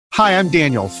Hi, I'm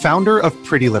Daniel, founder of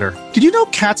Pretty Litter. Did you know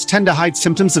cats tend to hide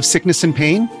symptoms of sickness and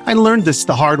pain? I learned this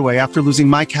the hard way after losing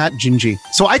my cat, Gingy.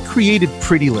 So I created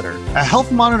Pretty Litter, a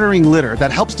health monitoring litter that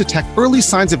helps detect early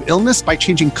signs of illness by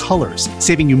changing colors,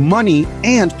 saving you money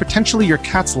and potentially your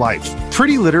cat's life.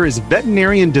 Pretty Litter is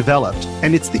veterinarian developed,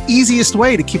 and it's the easiest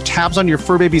way to keep tabs on your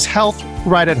fur baby's health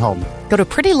right at home. Go to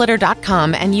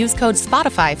prettylitter.com and use code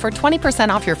SPOTIFY for 20%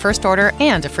 off your first order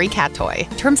and a free cat toy.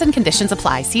 Terms and conditions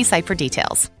apply. See site for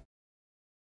details.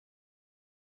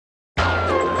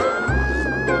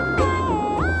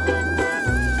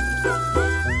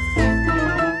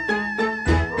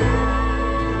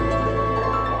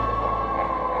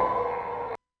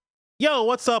 Yo,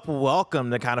 what's up? Welcome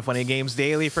to Kind of Funny Games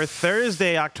Daily for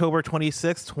Thursday, October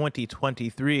 26th,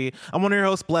 2023. I'm one of your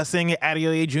hosts, Blessing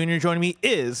Adeoye Jr. Joining me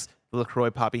is the LaCroix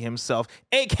Poppy himself,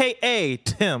 a.k.a.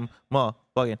 Tim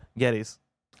Motherfucking Geddes.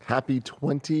 Happy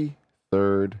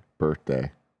 23rd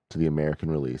birthday to the American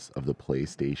release of the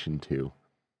PlayStation 2.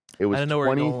 It was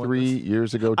 23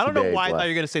 years ago today. I don't know why I thought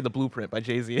you were going to say The Blueprint by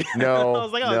Jay-Z. No, I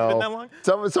was like, oh, it's been that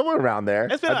long? Somewhere around there.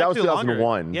 It's been that was 2001.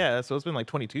 Longer. Yeah, so it's been like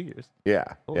 22 years. Yeah,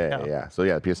 Holy cow. yeah. So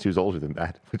yeah, the PS2 is older than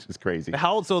that, which is crazy.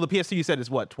 How old? So the PS2 you said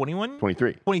is what, 21?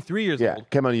 23. 23 years Yeah, old.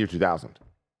 came out in the year 2000.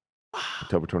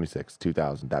 October 26,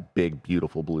 2000. That big,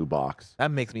 beautiful blue box.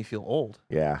 That makes me feel old.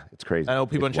 Yeah, it's crazy. I know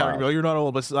people in It's chat wild. go, you're not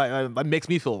old, but that makes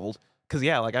me feel old. Because,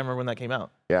 yeah, like I remember when that came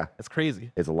out. Yeah. It's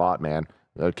crazy. It's a lot, man.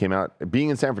 It came out, being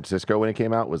in San Francisco when it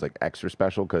came out was like extra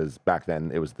special because back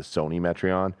then it was the Sony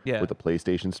Metreon with the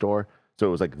PlayStation Store. So it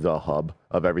was like the hub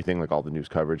of everything, like all the news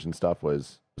coverage and stuff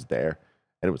was there.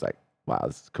 And it was like, wow,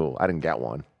 this is cool. I didn't get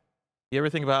one. You ever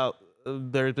think about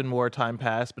there's been more time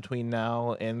passed between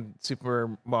now and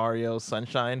Super Mario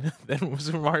Sunshine than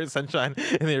Super Mario Sunshine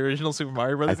in the original Super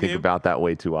Mario Brothers I think game? about that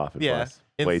way too often. Yeah, Wes.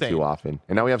 Way too often.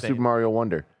 And now we have Insane. Super Mario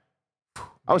Wonder.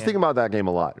 I was thinking about that game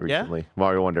a lot recently.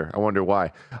 Mario Wonder. I wonder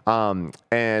why.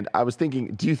 And I was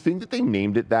thinking, do you think that they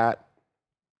named it that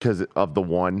because of the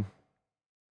one?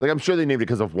 Like, I'm sure they named it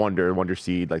because of Wonder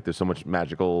Seed. Like, there's so much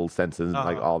magical senses, and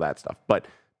like all that stuff. But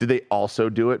did they also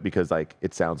do it because like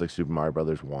it sounds like Super Mario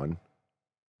Brothers 1?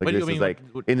 Like, this is like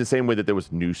in the same way that there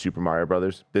was new Super Mario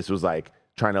Brothers. This was like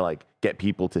trying to like get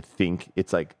people to think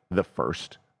it's like the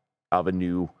first of a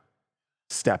new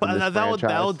step in this franchise.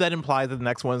 That would then imply that the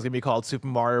next one is going to be called Super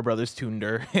Mario Brothers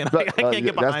Toonder. And I can't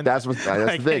get behind that's the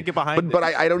thing. Can't get behind it. But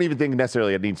I don't even think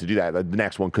necessarily it needs to do that. The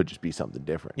next one could just be something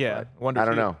different. Yeah, I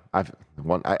don't know.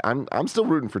 I'm still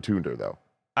rooting for Toonder though.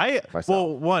 They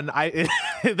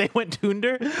went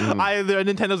Toonder.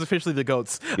 Nintendo's officially the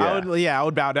goats. Yeah. I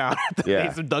would bow down at the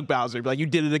face of Doug Bowser. Be like, you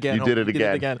did it again. You did it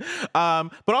again.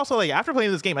 But also, like after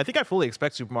playing this game, I think I fully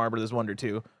expect Super Mario Brothers Wonder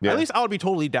 2. Yeah. At least I would be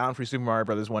totally down for Super Mario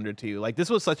Brothers Wonder 2. Like this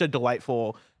was such a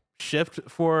delightful shift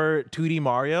for 2D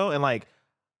Mario, and like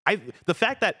the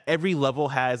fact that every level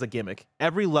has a gimmick,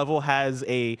 every level has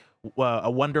a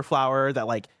Wonder Flower that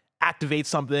like activates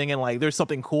something, and like there's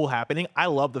something cool happening. I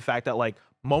love the fact that like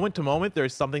moment to moment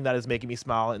there's something that is making me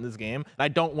smile in this game, and I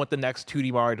don't want the next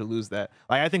 2D Mario to lose that.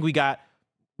 Like I think we got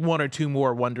one or two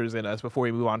more wonders in us before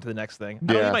we move on to the next thing.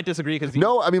 I know you might disagree because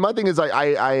no, I mean my thing is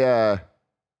I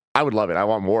would love it. I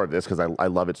want more of this because I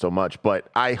love it so much. But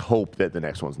I hope that the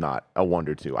next one's not a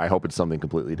Wonder 2. I hope it's something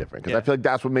completely different because I feel like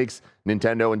that's what makes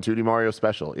Nintendo and 2D Mario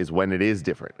special is when it is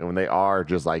different and when they are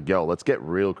just like, yo, let's get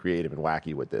real creative and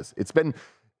wacky with this.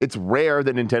 It's rare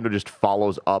that Nintendo just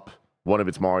follows up one of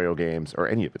its Mario games or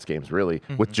any of its games really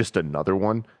with just another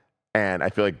one. And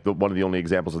I feel like one of the only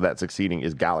examples of that succeeding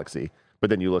is Galaxy. But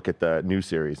then you look at the new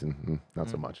series and not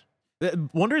so much.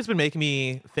 Wonder has been making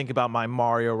me think about my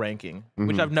Mario ranking,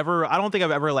 which I don't think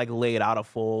I've ever like laid out a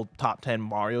full top 10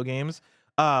 Mario games.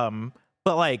 But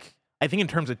like, I think in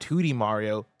terms of 2D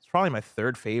Mario, it's probably my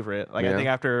third favorite. Like I think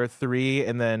after 3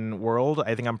 and then World,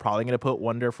 I think I'm probably going to put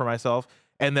Wonder for myself.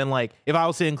 And then like, if I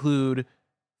was to include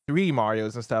 3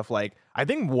 Marios and stuff, like I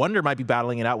think Wonder might be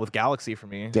battling it out with Galaxy for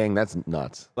me. Dang, that's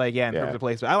nuts. Like in terms of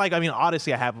placement. I mean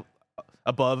Odyssey I have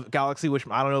above Galaxy, which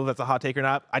I don't know if that's a hot take or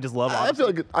not. I just love Odyssey. I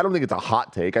feel like I don't think it's a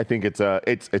hot take. I think it's a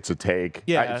take.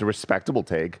 Yeah. It's a respectable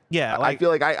take. Yeah, I feel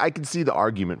like I can see the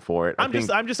argument for it. I'm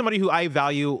just somebody who I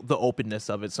value the openness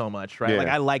of it so much, right? Yeah. Like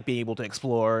I like being able to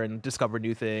explore and discover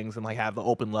new things and like have the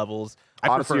open levels.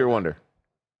 Odyssey or Wonder?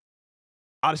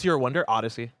 Odyssey or Wonder?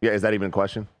 Odyssey. Yeah, is that even a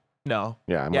question? No.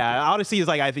 Yeah. Odyssey is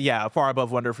like far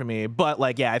above Wonder for me. But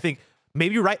like I think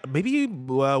maybe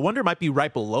Wonder might be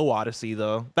right below Odyssey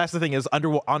though. That's the thing is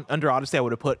under Odyssey I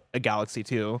would have put a Galaxy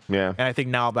 2. Yeah. And I think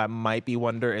now that might be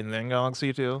Wonder and then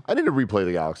Galaxy 2. I need to replay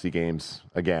the Galaxy games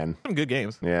again. Some good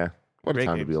games. Yeah. What a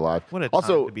time to be alive. What a time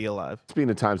to be alive.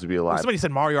 Speaking of times to be alive. Somebody said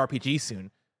Mario RPG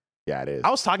soon. Yeah, it is. I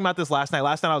was talking about this last night.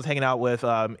 Last night I was hanging out with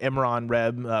Imran,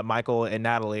 Reb, Michael, and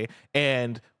Natalie,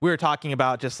 and we were talking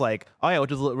about just like, oh yeah, what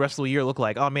does the rest of the year look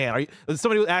like? Oh man,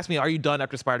 somebody asked me, are you done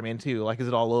after Spider-Man 2? Like, is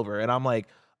it all over? And I'm like,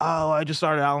 oh, I just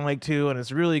started Alan Wake 2 and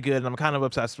it's really good and I'm kind of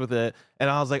obsessed with it. And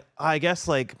I was like, I guess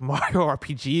like Mario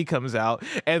RPG comes out,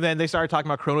 and then they started talking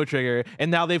about Chrono Trigger,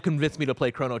 and now they've convinced me to play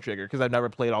Chrono Trigger because I've never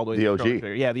played all the way through Chrono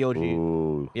Trigger. Yeah, the OG.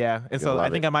 Ooh, yeah, and so I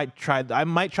think I might try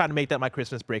to make that my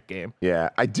Christmas break game. Yeah,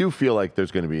 I do feel like there's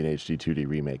going to be an HD 2D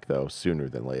remake though sooner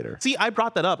than later. See, I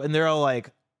brought that up, and they're all like,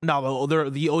 no,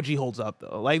 the OG holds up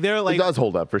though. Like they're like, it does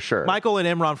hold up for sure. Michael and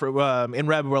Imran and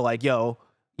Reb were like, yo,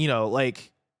 you know,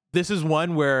 like this is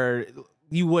one where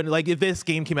you wouldn't, like, if this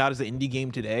game came out as an indie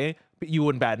game today, you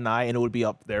wouldn't bat an eye and it would be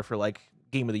up there for like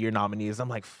Game of the Year nominees. I'm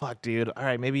like, fuck, dude. All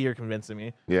right, maybe you're convincing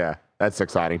me. Yeah, that's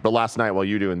exciting. But last night while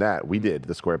you were doing that, we did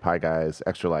the Square Pie Guys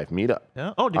Extra Life meetup.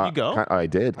 Yeah. Oh, did you go? I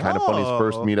did. Kind of Funny's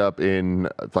first meetup in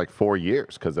like 4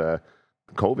 years because of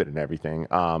COVID and everything.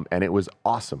 And it was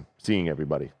awesome seeing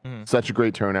everybody. Such a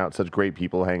great turnout, such great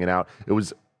people hanging out. It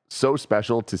was so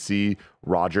special to see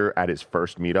Roger at his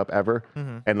first meetup ever,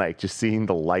 and like just seeing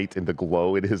the light and the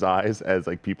glow in his eyes as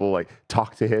like people like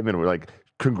talk to him and were like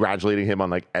congratulating him on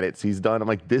like edits he's done. I'm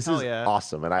like, this is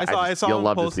awesome, and I saw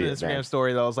him post an Instagram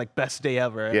story that was like best day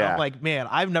ever. And I'm like, man,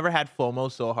 I've never had FOMO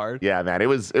so hard. Yeah, man, it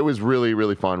was really,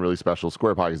 really fun, really special.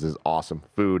 Square Pockets is awesome,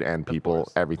 food and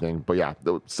people, everything. But yeah,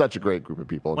 such a great group of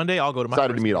people. One day I'll go to my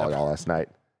excited to meet all y'all last night.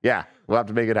 Yeah, we'll have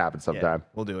to make it happen sometime.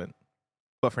 Yeah, we'll do it.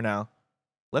 But for now,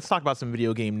 let's talk about some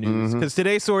video game news, because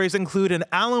today's stories include an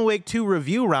Alan Wake 2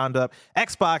 review roundup,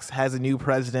 Xbox has a new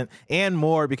president, and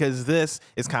more, because this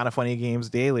is Kinda Funny Games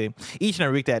Daily. Each and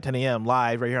every weekday at 10 a.m.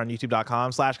 live right here on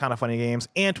youtube.com/kindafunnygames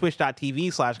and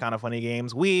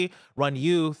twitch.tv/kindafunnygames. We run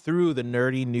you through the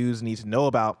nerdy news you need to know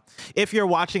about. If you're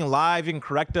watching live, you can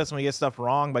correct us when we get stuff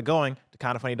wrong by going to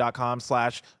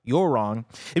kindafunny.com/you're-wrong.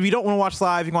 If you don't want to watch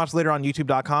live, you can watch later on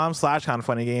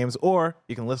youtube.com/kindafunnygames, or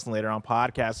you can listen later on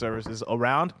podcast services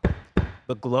around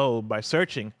the globe by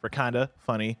searching for Kinda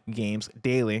Funny Games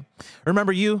Daily.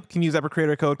 Remember, you can use Epic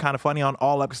Creator Code Kinda Funny on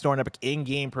all Epic Store and Epic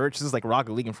in-game purchases like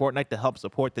Rocket League and Fortnite to help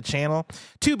support the channel.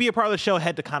 To be a part of the show,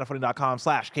 head to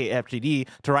kindafunny.com/KFGD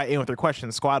to write in with your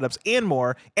questions, squad ups, and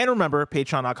more. And remember,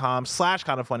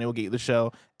 patreon.com/kindafunny will get you the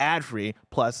show ad-free,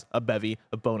 plus a bevy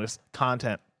of bonus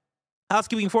content.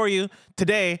 Housekeeping for you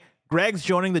today. Greg's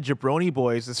joining the Jabroni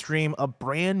Boys to stream a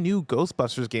brand new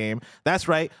Ghostbusters game. That's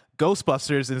right,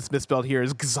 Ghostbusters, and it's misspelled here,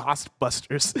 is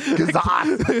Gzostbusters.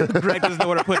 Greg doesn't know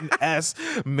where to put an S.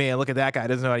 Man, look at that guy.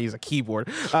 Doesn't know how to use a keyboard.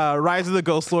 Rise of the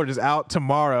Ghost Lord is out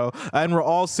tomorrow, and we're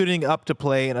all suiting up to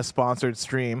play in a sponsored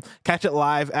stream. Catch it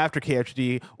live after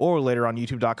KHD or later on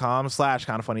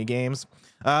youtube.com/kindafunnygames.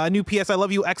 New PS I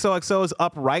Love You XOXO is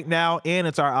up right now, and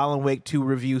it's our Alan Wake 2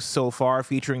 review so far,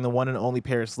 featuring the one and only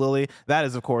Paris Lily. That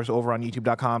is, of course, over on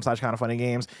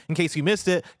youtube.com/kindafunnygames. In case you missed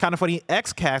it, Kinda Funny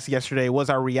Xcast yesterday was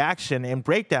our reaction and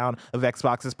breakdown of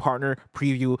Xbox's partner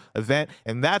preview event,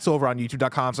 and that's over on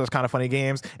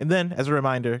youtube.com/kindafunnygames. And then, as a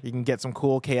reminder, you can get some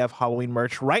cool KF Halloween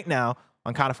merch right now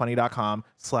on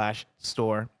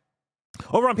kindafunny.com/store.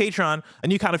 Over on Patreon, a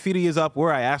new Kind of Feedy is up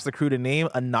where I asked the crew to name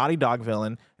a Naughty Dog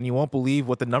villain, and you won't believe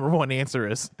what the #1 answer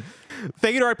is.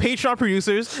 Thank you to our Patreon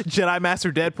producers, Jedi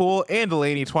Master Deadpool and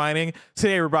Delaney Twining.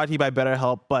 Today we're brought to you by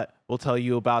BetterHelp, but we'll tell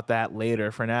you about that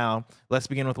later. For now, let's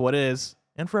begin with what is,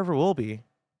 and forever will be,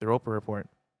 the Roper Report.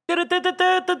 It's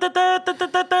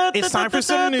time for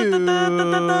some news.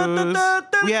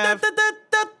 We have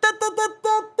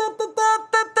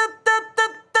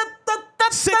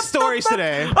 6 stories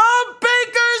today. A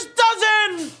baker's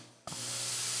dozen!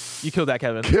 You killed that,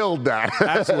 Kevin. Killed that.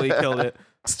 Absolutely killed it.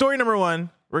 Story number 1.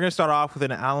 We're going to start off with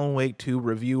an Alan Wake 2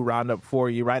 review roundup for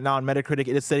you. Right now on Metacritic,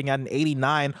 it is sitting at an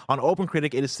 89. On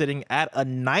OpenCritic, it is sitting at a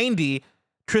 90.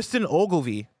 Tristan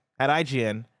Ogilvy at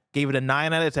IGN gave it a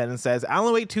 9 out of 10 and says,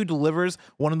 Alan Wake 2 delivers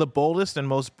one of the boldest and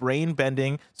most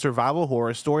brain-bending survival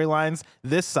horror storylines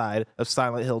this side of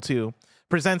Silent Hill 2.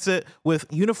 Presents it with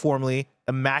uniformly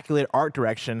immaculate art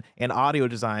direction and audio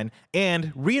design,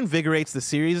 and reinvigorates the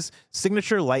series'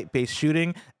 signature light-based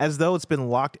shooting as though it's been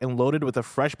locked and loaded with a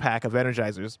fresh pack of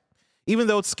energizers. Even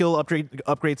though its skill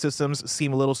upgrade systems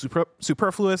seem a little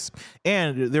superfluous,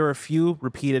 and there are a few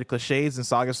repeated cliches in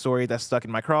Saga's story that stuck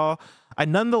in my craw, I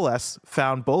nonetheless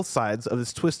found both sides of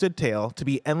this twisted tale to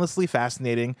be endlessly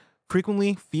fascinating,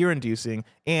 frequently fear-inducing,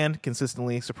 and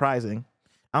consistently surprising.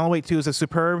 Alan Wake 2 is a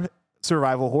superb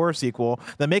survival horror sequel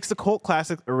that makes the cult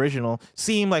classic original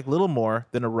seem like little more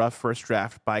than a rough first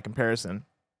draft by comparison.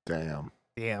 Damn.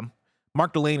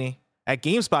 Mark Delaney at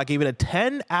GameSpot gave it a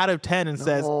 10 out of 10 and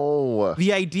says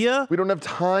the idea. We don't have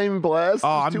time, Bless. Oh,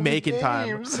 I'm making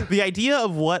time. The idea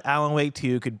of what Alan Wake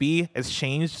 2 could be has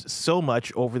changed so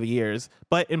much over the years.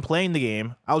 But in playing the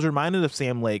game, I was reminded of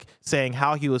Sam Lake saying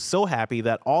how he was so happy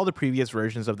that all the previous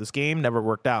versions of this game never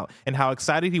worked out, and how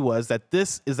excited he was that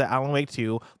this is the Alan Wake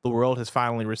 2 the world has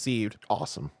finally received.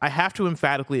 Awesome. I have to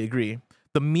emphatically agree.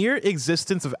 The mere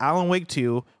existence of Alan Wake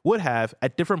 2 would have,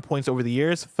 at different points over the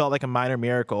years, felt like a minor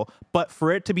miracle, but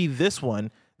for it to be this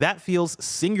one, that feels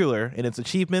singular in its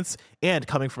achievements, and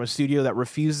coming from a studio that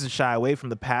refuses to shy away from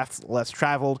the paths less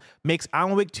traveled, makes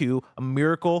Alan Wake 2 a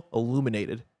miracle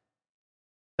illuminated.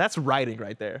 That's writing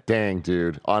right there. Dang,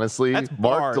 dude. Honestly,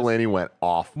 Mark Delaney went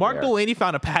off. Mark Delaney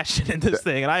found a passion in this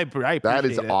thing, and I appreciate it. That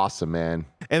is awesome, man.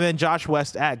 And then Josh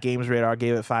West at Games Radar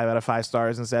gave it 5 out of 5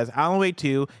 stars and says, Alan Wake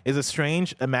 2 is a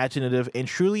strange, imaginative, and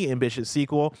truly ambitious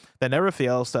sequel that never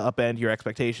fails to upend your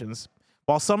expectations.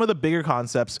 While some of the bigger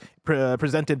concepts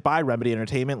presented by Remedy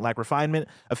Entertainment lack refinement,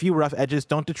 a few rough edges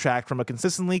don't detract from a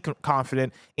consistently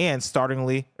confident and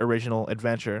startlingly original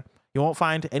adventure. You won't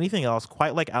find anything else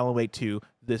quite like Alan Wake 2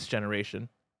 this generation.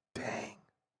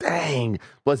 Dang.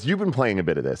 Plus, you've been playing a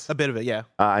bit of this. A bit of it, yeah.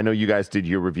 I know you guys did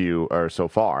your review or so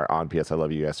far on PS I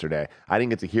Love You yesterday. I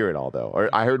didn't get to hear it all, though. Or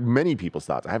I heard many people's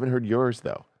thoughts. I haven't heard yours,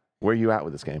 though. Where are you at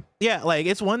with this game? Yeah, like,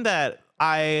 it's one that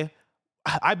I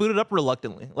booted up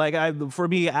reluctantly. Like, for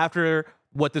me, after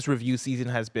what this review season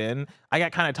has been, I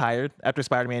got kind of tired after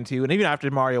Spider-Man 2 and even after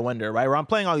Mario Wonder, right? Where I'm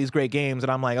playing all these great games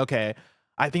and I'm like, okay,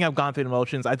 I think I've gone through the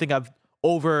motions. I think I've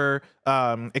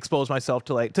exposed myself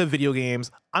to video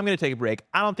games. I'm gonna take a break.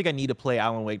 I don't think I need to play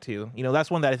Alan Wake 2. You know,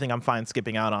 that's one that I think I'm fine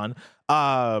skipping out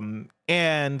on.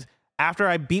 And after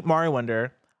I beat Mario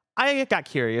Wonder, I got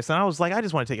curious and I was like, I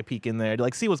just want to take a peek in there to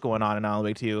like see what's going on in Alan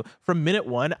Wake 2. From minute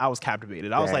 1, I was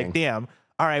captivated. I was like, damn,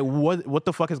 all right, what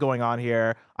the fuck is going on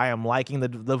here? I am liking the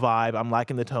vibe. I'm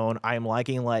liking the tone. I am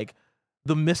liking like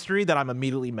the mystery that I'm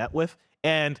immediately met with.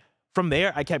 And from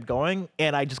there, I kept going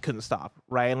and I just couldn't stop,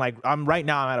 right? And like I'm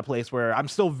at a place where I'm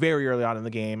still very early on in the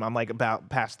game. I'm like about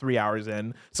past 3 hours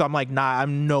in. So I'm like,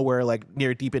 I'm nowhere like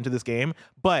near deep into this game,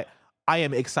 but I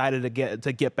am excited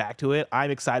to get back to it.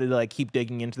 I'm excited to like keep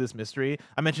digging into this mystery.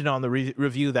 I mentioned on the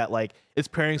review that like it's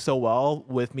pairing so well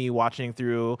with me watching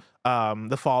through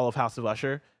The Fall of House of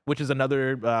Usher, which is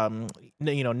another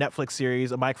Netflix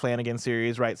series, a Mike Flanagan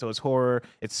series, right? So it's horror,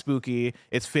 it's spooky,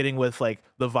 it's fitting with like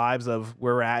the vibes of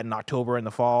where we're at in October and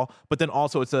the fall. But then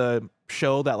also it's a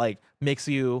show that like makes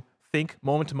you think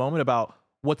moment to moment about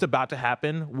what's about to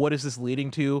happen, what is this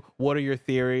leading to, what are your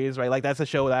theories, right? Like that's a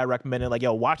show that I recommended. Like,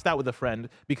 yo, watch that with a friend,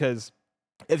 because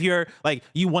if you're like,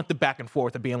 you want the back and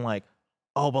forth of being like,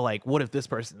 oh, but like, what if this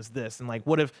person is this? And like,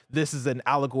 what if this is an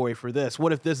allegory for this?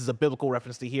 What if this is a biblical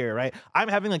reference to here, right? I'm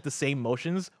having like the same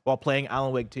motions while playing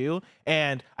Alan Wake 2.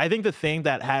 And I think the thing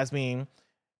that has me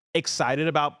excited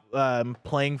about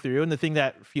playing through, and the thing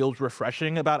that feels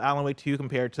refreshing about Alan Wake 2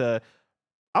 compared to,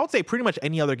 I would say, pretty much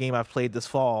any other game I've played this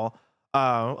fall,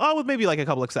 with maybe like a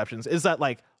couple exceptions, is that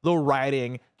like the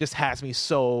writing just has me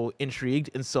so intrigued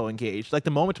and so engaged. Like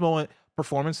the moment-to-moment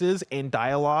performances and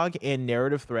dialogue and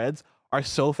narrative threads are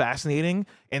so fascinating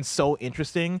and so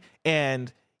interesting,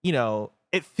 and you know,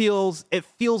 it feels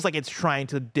like it's trying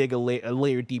to dig a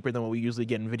layer deeper than what we usually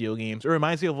get in video games. It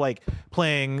reminds me of like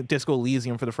playing Disco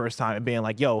Elysium for the first time and being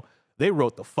like, yo, they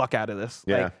wrote the fuck out of this.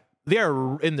 Yeah. Like,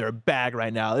 they're in their bag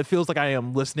right now. It feels like I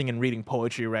am listening and reading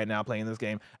poetry right now playing this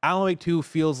game. Alan Wake 2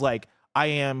 feels like I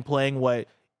am playing what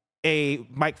a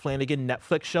Mike Flanagan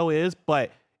Netflix show is,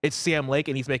 but it's Sam Lake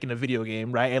and he's making a video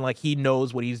game, right? And like he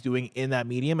knows what he's doing in that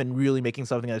medium and really making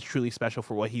something that's truly special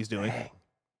for what he's doing.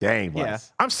 Dang. Yeah.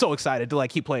 I'm so excited to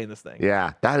like keep playing this thing.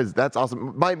 Yeah, that's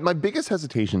awesome. My biggest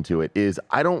hesitation to it is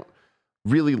I don't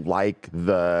really like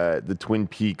the Twin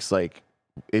Peaks, like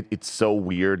it's so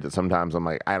weird that sometimes I'm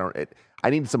like, I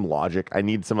need some logic. I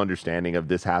need some understanding of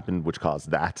this happened, which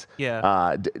caused that.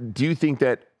 Yeah. Do you think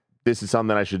that this is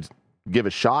something I should give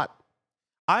a shot?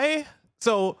 I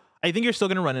think you're still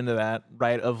going to run into that,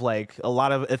 right? Of like a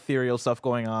lot of ethereal stuff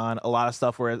going on, a lot of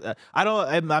stuff where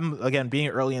I'm again, being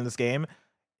early in this game,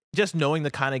 just knowing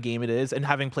the kind of game it is and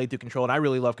having played through Control, and I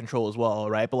really love Control as well,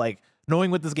 right? But like knowing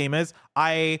what this game is,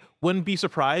 I wouldn't be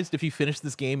surprised if you finish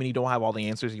this game and you don't have all the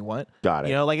answers you want. Got it.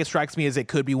 You know, like it strikes me as it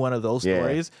could be one of those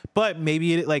stories, but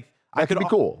maybe it like that could be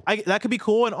cool. That could be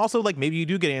cool, and also like maybe you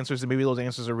do get answers, and maybe those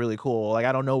answers are really cool. Like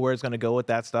I don't know where it's gonna go with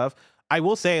that stuff. I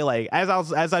will say, like as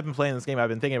I've been playing this game, I've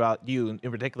been thinking about you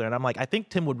in particular, and I'm like, I think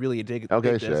Tim would really dig.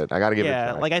 Okay, dig this. shit. I gotta give it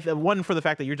a try. Like one for the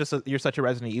fact that you're such a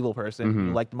Resident Evil person,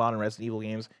 you like the modern Resident Evil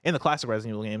games and the classic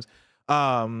Resident Evil games.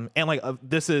 And like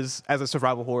this is, as a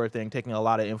survival horror thing, taking a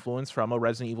lot of influence from a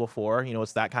Resident Evil 4. You know,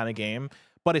 it's that kind of game,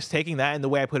 but it's taking that, and the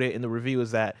way I put it in the review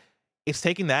is that it's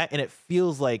taking that, and it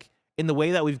feels like in the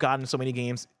way that we've gotten so many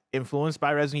games influenced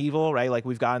by Resident Evil, right? Like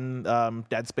we've gotten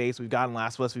Dead Space, we've gotten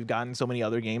Last of Us, we've gotten so many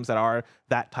other games that are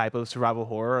that type of survival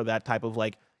horror, or that type of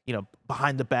like, you know,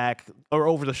 behind the back or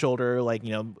over the shoulder, like,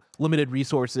 you know, limited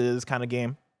resources kind of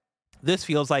game. This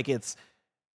feels like it's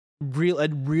a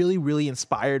really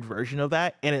inspired version of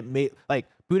that, and it made, like,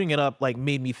 booting it up like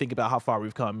made me think about how far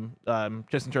we've come,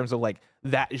 just in terms of like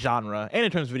that genre and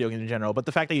in terms of video games in general. But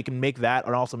the fact that you can make that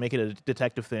and also make it a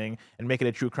detective thing and make it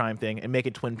a true crime thing and make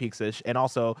it Twin Peaks-ish and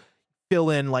also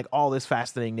fill in like all this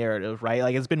fascinating narrative, right?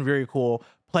 Like, it's been very cool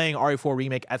playing RE4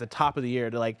 Remake at the top of the year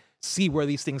to like see where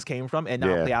these things came from, and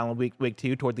now play Alan Wake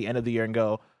 2 toward the end of the year and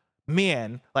go,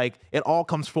 man, like it all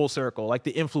comes full circle. Like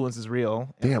the influence is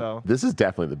real. Damn, so, this is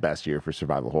definitely the best year for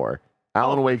survival horror.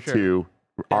 Alan Wake 2,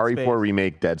 RE4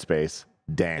 Remake, Dead Space.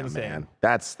 Damn, insane. Man,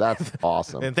 that's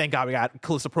awesome. And thank God we got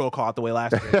Callisto Protocol out the way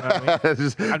last year. You know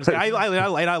what I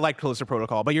mean? I like Callisto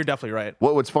Protocol, but you're definitely right.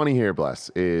 What's funny here, Bless,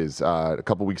 is a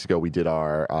couple weeks ago we did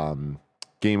our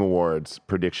Game Awards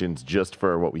predictions just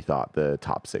for what we thought the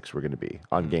top 6 were going to be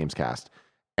on Gamescast,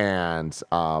 and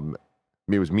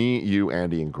it was me, you,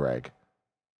 Andy, and Greg.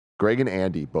 Greg and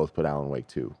Andy both put Alan Wake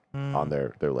 2 on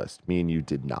their list. Me and you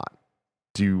did not.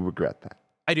 Do you regret that?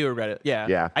 I do regret it. Yeah.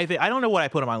 Yeah. I don't know what I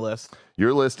put on my list.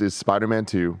 Your list is Spider-Man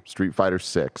 2, Street Fighter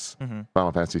 6,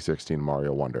 Final Fantasy 16,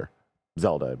 Mario Wonder,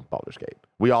 Zelda, and Baldur's Gate.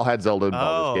 We all had Zelda and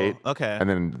Baldur's Gate. Okay. And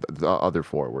then the other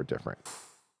 4 were different.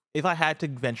 If I had to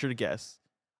venture to guess,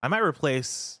 I might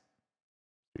replace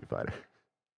Street Fighter.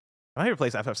 I might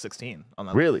replace FF16 on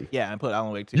that. Really? List. Yeah, and put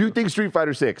Alan Wake 2. You think Street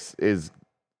Fighter 6 is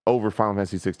over Final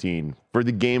Fantasy 16 for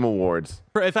the Game Awards?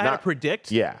 If I had to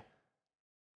predict? Yeah.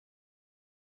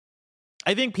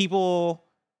 I think people,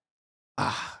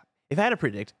 if I had to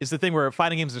predict, it's the thing where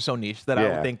fighting games are so niche that I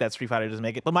would think that Street Fighter doesn't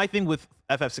make it. But my thing with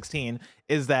FF16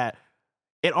 is that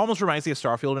it almost reminds me of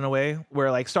Starfield in a way,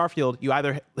 where like Starfield, you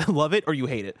either love it or you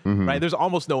hate it, right? There's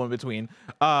almost no in between.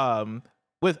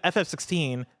 With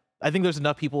FF16, I think there's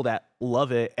enough people that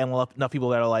love it and enough people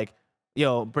that are like, you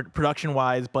know,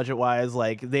 production-wise, budget-wise,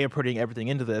 like they are putting everything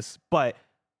into this. But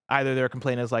either their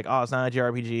complaint is like, oh, it's not a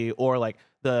JRPG, or like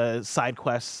the side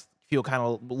quests feel kind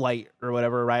of light or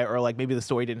whatever, right? Or like maybe the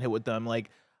story didn't hit with them. Like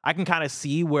I can kind of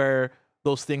see where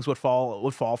those things would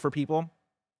fall for people.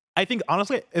 I think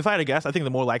honestly, if I had to guess, I think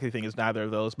the more likely thing is neither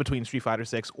of those between Street Fighter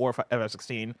 6 or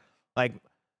FF16. Like,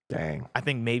 dang, I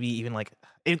think maybe even like,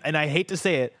 and I hate to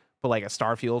say it, but like a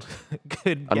Starfield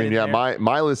could. I mean, yeah,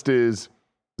 my list is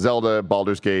Zelda,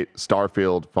 Baldur's Gate,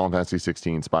 Starfield, Final Fantasy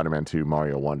 16, Spider-Man 2,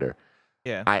 Mario Wonder.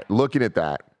 Yeah. Looking at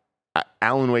that,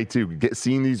 Alan Wake 2,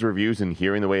 seeing these reviews and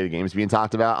hearing the way the game's being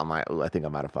talked about, I'm like, I think I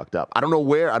might have fucked up. I don't know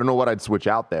what I'd switch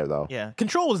out there though. Yeah.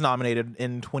 Control was nominated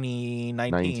in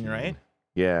 2019, right?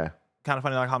 Yeah. Kind of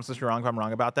funny, like, I'm wrong if I'm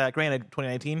wrong about that. Granted,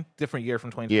 2019, different year from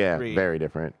 2023. Yeah, very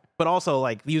different. But also,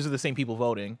 like, these are the same people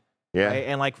voting. Yeah. Right?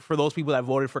 And like for those people that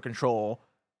voted for Control,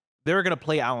 they're gonna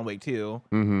play Alan Wake 2.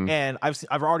 And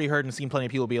I've already heard and seen plenty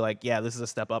of people be like, yeah, this is a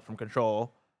step up from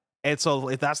Control. And so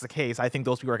if that's the case, I think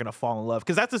those people are going to fall in love.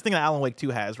 Because that's the thing that Alan Wake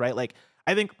 2 has, right? Like,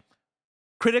 I think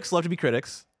critics love to be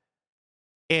critics.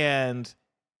 And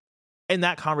in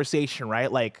that conversation,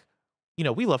 right? Like, you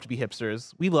know, we love to be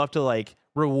hipsters. We love to, like,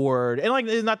 reward. And, like,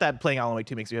 it's not that playing Alan Wake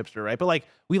 2 makes you hipster, right? But, like,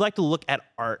 we like to look at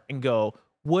art and go,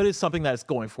 what is something that's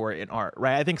going for it in art,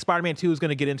 right? I think Spider-Man 2 is going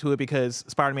to get into it because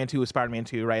Spider-Man 2 is Spider-Man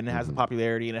 2, right? And it has the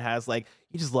popularity, and it has, like,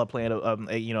 you just love playing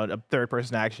a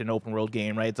third-person action open world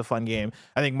game, right? It's a fun game.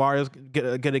 I think Mario's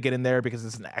gonna get in there because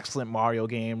it's an excellent Mario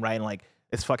game, right? And like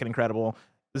it's fucking incredible.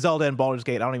 Zelda and Baldur's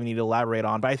Gate, I don't even need to elaborate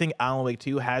on, but I think Alan Wake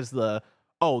 2 has the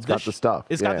got the stuff.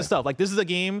 It's got the stuff. Like, this is a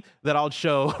game that I'll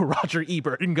show Roger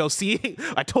Ebert and go, see,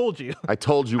 I told you. I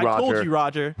told you, Roger. I told you,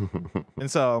 Roger. And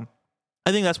so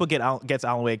I think that's what gets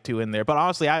Alan Wake 2 in there. But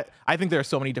honestly, I think there are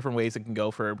so many different ways it can go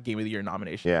for Game of the Year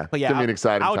nomination. Yeah, but yeah, it's gonna be an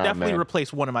exciting I would time, definitely man.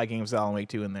 replace one of my games with Alan Wake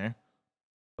 2 in there.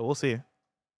 But we'll see.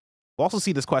 We'll also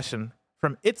see this question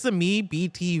from It's a Me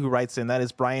BT, who writes in. That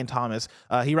is Brian Thomas.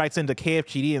 He writes into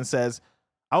KFGD and says,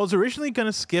 I was originally going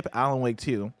to skip Alan Wake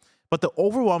 2, but the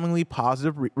overwhelmingly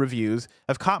positive reviews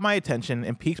have caught my attention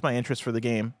and piqued my interest for the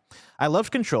game. I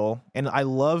loved Control, and I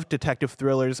love detective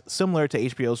thrillers similar to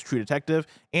HBO's True Detective,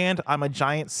 and I'm a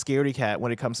giant scaredy cat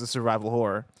when it comes to survival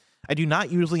horror. I do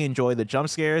not usually enjoy the jump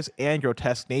scares and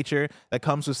grotesque nature that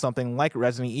comes with something like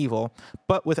Resident Evil,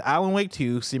 but with Alan Wake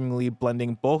 2 seemingly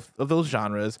blending both of those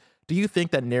genres, do you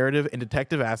think that narrative and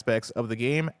detective aspects of the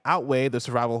game outweigh the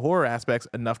survival horror aspects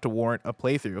enough to warrant a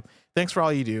playthrough? Thanks for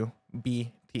all you do,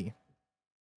 BT.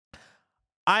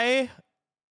 I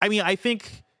mean, I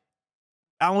think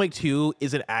Alan Wake 2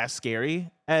 isn't as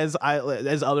scary as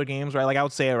other games, right? Like I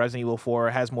would say Resident Evil 4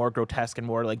 has more grotesque and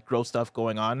more like gross stuff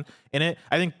going on in it.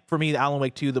 I think for me, Alan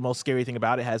Wake 2, the most scary thing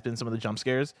about it has been some of the jump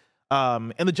scares.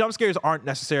 And the jump scares aren't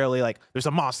necessarily like there's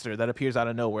a monster that appears out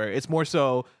of nowhere. It's more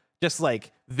so just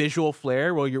like visual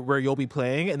flair where you'll be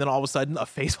playing and then all of a sudden a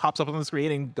face pops up on the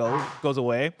screen and goes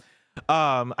away.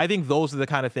 I think those are the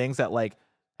kind of things that like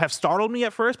have startled me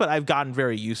at first, but I've gotten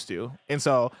very used to. And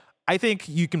so I think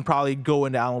you can probably go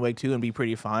into Alan Wake 2 and be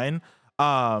pretty fine.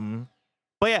 But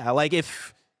yeah, like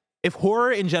if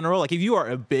horror in general, like if you are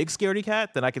a big scaredy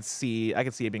cat, then I could see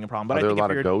it being a problem. But are there I think a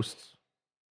lot of ghosts?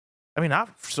 I mean, not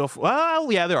so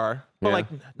well, yeah, there are, but like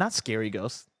not scary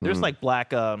ghosts. There's like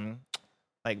black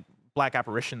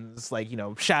apparitions, like, you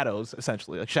know, shadows,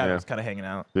 essentially, like shadows kind of hanging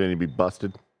out. Do they need to be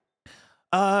busted?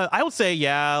 I would say,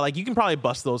 yeah, like you can probably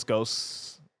bust those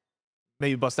ghosts.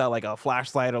 Maybe bust out like a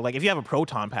flashlight, or like if you have a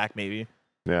proton pack, maybe.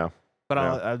 Yeah. But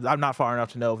I'm not far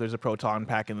enough to know if there's a proton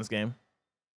pack in this game.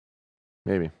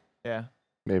 Maybe. Yeah.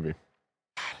 Maybe.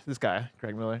 This guy,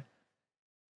 Greg Miller.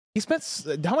 He spent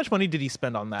how much money did he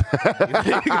spend on that?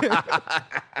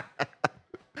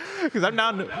 Because I'm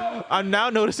now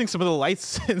noticing some of the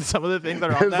lights and some of the things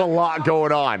that are on There's a lot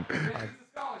going on.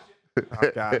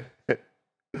 Oh God.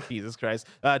 Jesus Christ.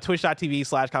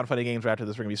 Twitch.tv/ConfidentGames. After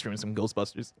this, we're going to be streaming some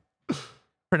Ghostbusters.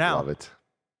 For now, love it.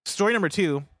 Story number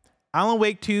 2. Alan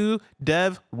Wake 2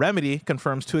 dev Remedy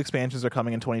confirms 2 expansions are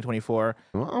coming in 2024.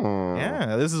 Oh.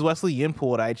 Yeah, this is Wesley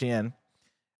Yinpool at IGN.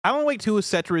 Alan Wake 2 is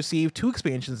set to receive 2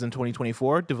 expansions in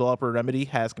 2024. Developer Remedy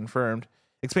has confirmed.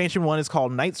 Expansion 1 is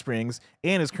called Night Springs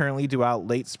and is currently due out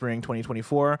late spring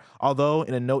 2024, although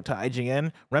in a note to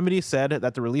IGN, Remedy said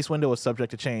that the release window is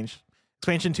subject to change.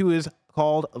 Expansion 2 is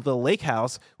called The Lake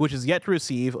House, which is yet to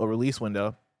receive a release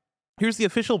window. Here's the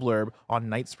official blurb on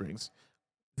Night Springs.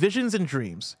 Visions and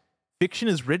dreams. Fiction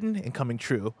is written and coming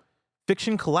true.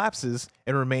 Fiction collapses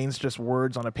and remains just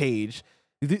words on a page.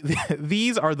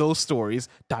 These are those stories, ...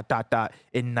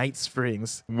 in Night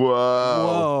Springs.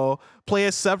 Whoa. Play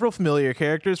as several familiar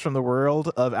characters from the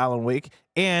world of Alan Wake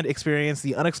and experience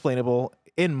the unexplainable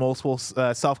in multiple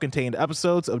self-contained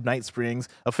episodes of Night Springs,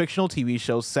 a fictional TV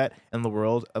show set in the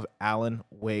world of Alan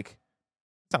Wake.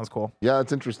 Sounds cool. Yeah,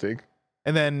 that's interesting.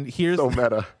 And then here's so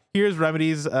meta. Here's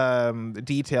Remedy's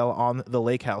detail on the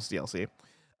Lake House DLC.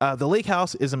 The Lake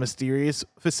House is a mysterious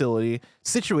facility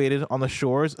situated on the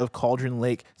shores of Cauldron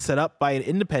Lake, set up by an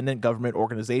independent government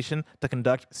organization to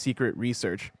conduct secret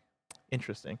research.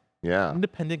 Interesting. Yeah.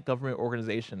 Independent government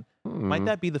organization. Might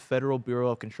that be the Federal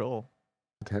Bureau of Control?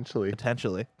 Potentially.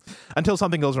 Until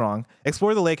something goes wrong.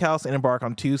 Explore the Lake House and embark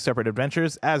on 2 separate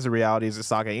adventures as the realities of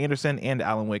Saga Anderson and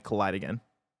Alan Wake collide again.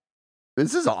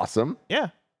 This is awesome. Yeah.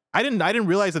 I didn't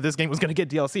realize that this game was going to get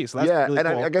DLC, so that's really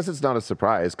cool. I guess it's not a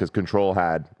surprise because Control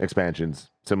had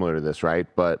expansions similar to this, right?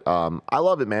 But I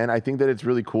love it, man. I think that it's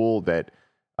really cool that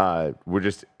we're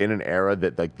just in an era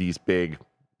that like these big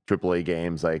AAA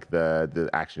games, like the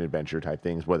action adventure type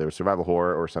things, whether it's survival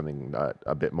horror or something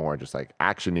a bit more just like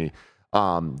actiony,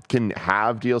 can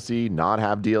have DLC, not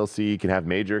have DLC, can have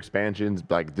major expansions.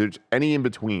 Like there's any in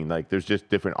between. Like there's just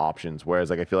different options. Whereas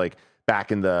like I feel like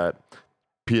back in the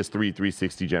PS3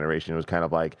 360 generation, it was kind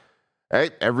of like, hey,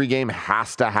 every game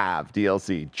has to have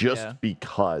DLC just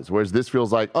because. Whereas this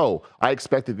feels like, oh, I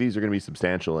expect that these are going to be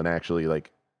substantial and actually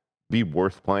like be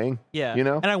worth playing. Yeah, you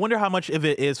know. And I wonder how much of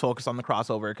it is focused on the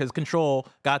crossover because Control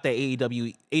got the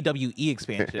AWE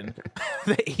expansion,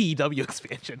 the AEW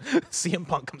expansion. CM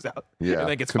Punk comes out. Yeah, and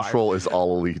then gets Control fired. is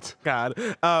all elite. God,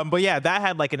 but yeah, that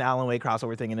had like an Alan Wake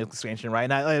crossover thing in its expansion, right?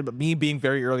 And me being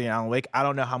very early in Alan Wake, I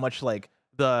don't know how much like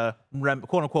the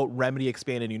quote unquote Remedy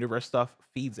expanded universe stuff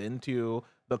feeds into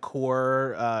the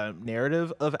core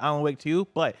narrative of Alan Wake 2.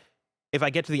 But if I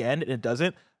get to the end and it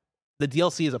doesn't, the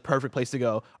DLC is a perfect place to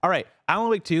go. All right,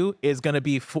 Alan Wake 2 is going to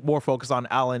be more focused on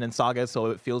Alan and Saga, so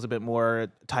it feels a bit more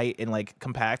tight and like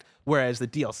compact. Whereas the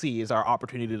DLC is our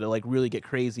opportunity to like really get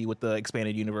crazy with the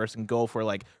expanded universe and go for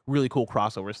like really cool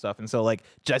crossover stuff. And so like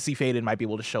Jesse Faden might be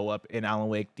able to show up in Alan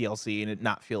Wake DLC and it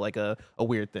not feel like a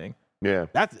weird thing. Yeah,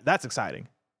 that's exciting.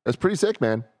 That's pretty sick,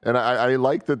 man. And I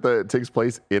like that it takes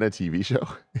place in a TV show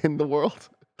in the world.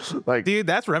 Like, dude,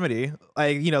 that's Remedy.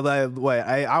 Like, you know,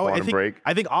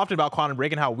 I think often about Quantum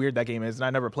Break and how weird that game is, and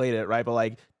I never played it, right? But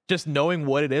like, just knowing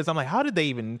what it is, I'm like, how did they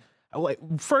even? Like,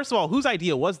 first of all, whose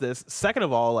idea was this? Second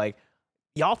of all, like,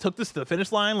 y'all took this to the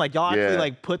finish line. Like, y'all actually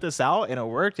like put this out, and it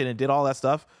worked, and it did all that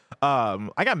stuff.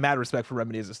 I got mad respect for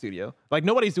Remedy as a studio. Like,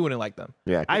 nobody's doing it like them.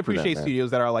 Yeah, I appreciate studios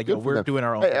that are like, yo, we're doing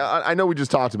our own. Hey, I know we just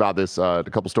talked about this a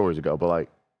couple stories ago, but like,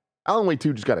 Alan Wake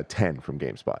 2 just got a 10 from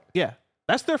GameSpot. Yeah,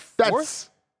 that's their fourth.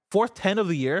 Fourth 10 of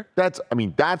the year. That's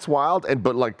wild.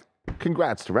 But like,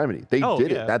 congrats to Remedy. They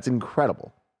did it. That's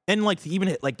incredible. And like to even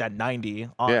hit like that 90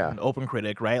 on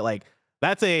OpenCritic, right? Like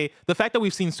the fact that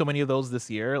we've seen so many of those this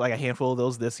year, like a handful of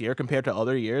those this year compared to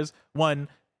other years. One,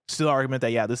 still argument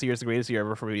that this year is the greatest year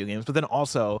ever for video games. But then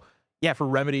also, for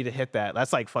Remedy to hit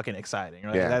that's like fucking exciting,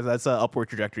 right? Yeah. That's an upward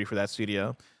trajectory for that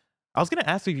studio. I was gonna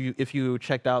ask if you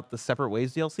checked out the Separate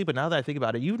Ways DLC, but now that I think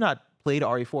about it, you've not played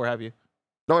RE4, have you?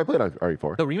 No, I played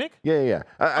RE4. The remake? Yeah.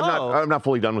 I'm not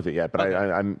fully done with it yet, but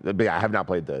okay. I have not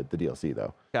played the DLC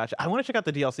though. Gotcha. I want to check out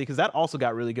the DLC because that also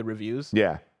got really good reviews.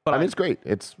 Yeah, but it's great.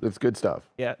 It's good stuff.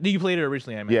 Yeah. You played it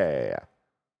originally, I mean. Yeah.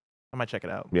 I might check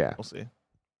it out. Yeah. We'll see.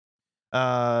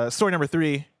 Story number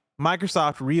 3.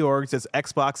 Microsoft reorgs its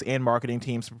Xbox and marketing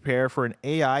teams to prepare for an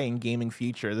AI in gaming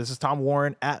future. This is Tom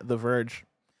Warren at The Verge.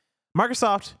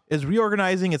 Microsoft is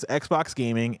reorganizing its Xbox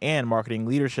gaming and marketing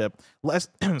leadership less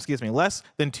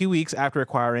than 2 weeks after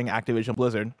acquiring Activision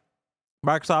Blizzard.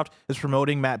 Microsoft is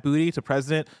promoting Matt Booty to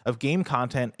president of game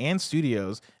content and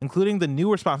studios, including the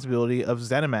new responsibility of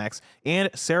ZeniMax,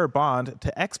 and Sarah Bond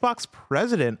to Xbox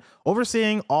president,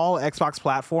 overseeing all Xbox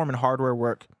platform and hardware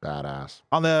work. Badass.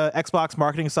 On the Xbox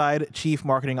marketing side, Chief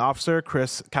Marketing Officer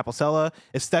Chris Capocella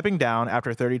is stepping down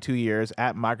after 32 years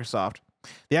at Microsoft.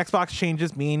 The Xbox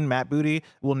changes mean Matt Booty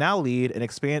will now lead an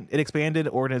expanded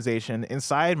organization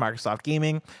inside Microsoft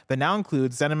Gaming that now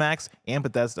includes ZeniMax and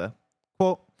Bethesda.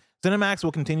 Quote, ZeniMax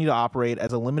will continue to operate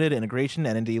as a limited integration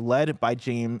entity led by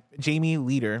Jamie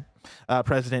Leader,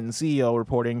 president and CEO,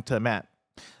 reporting to Matt,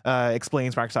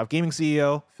 explains Microsoft Gaming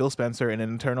CEO Phil Spencer in an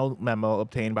internal memo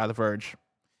obtained by The Verge.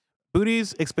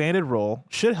 Booty's expanded role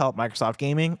should help Microsoft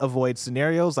Gaming avoid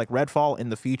scenarios like Redfall in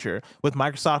the future, with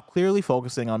Microsoft clearly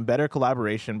focusing on better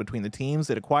collaboration between the teams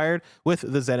it acquired with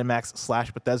the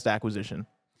ZeniMax/Bethesda acquisition.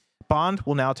 Bond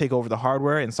will now take over the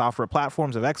hardware and software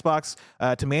platforms of Xbox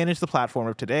to manage the platform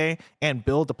of today and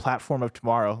build the platform of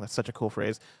tomorrow. That's such a cool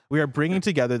phrase. We are bringing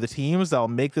together the teams that will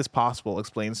make this possible,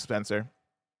 explains Spencer.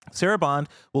 Sarah Bond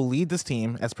will lead this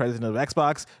team as president of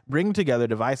Xbox, bringing together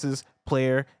devices,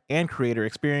 player, and creator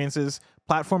experiences,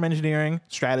 platform engineering,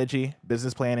 strategy,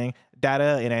 business planning,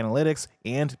 data and analytics,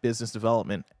 and business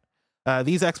development.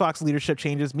 These Xbox leadership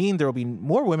changes mean there will be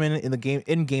more women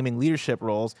in gaming leadership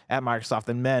roles at Microsoft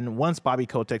than men once Bobby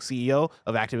Kotick, CEO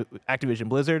of Activision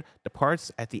Blizzard,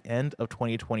 departs at the end of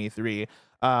 2023.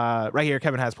 Right here,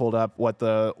 Kevin has pulled up what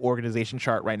the organization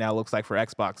chart right now looks like for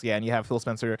Xbox. Yeah, and you have Phil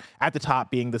Spencer at the top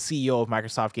being the CEO of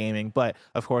Microsoft Gaming, but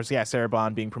of course, Sarah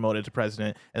Bond being promoted to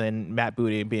president, and then Matt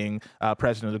Booty being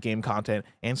president of game content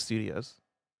and studios.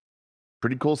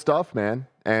 Pretty cool stuff, man.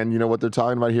 And you know what they're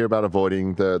talking about here about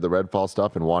avoiding the Redfall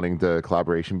stuff and wanting the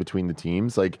collaboration between the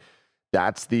teams. Like,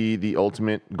 that's the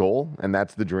ultimate goal, and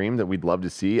that's the dream that we'd love to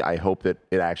see. I hope that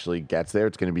it actually gets there.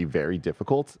 It's going to be very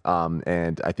difficult,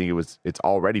 and I think it's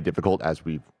already difficult, as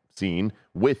we've seen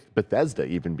with Bethesda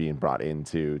even being brought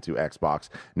into Xbox.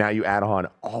 Now you add on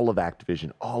all of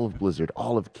Activision, all of Blizzard,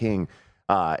 all of King.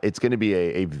 It's going to be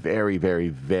a very, very,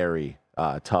 very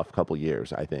tough couple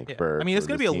years, I think. Yeah. It's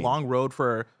going to be a long road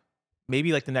for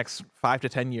maybe like the next 5 to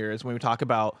 10 years when we talk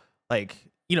about, like,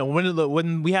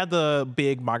 when we had the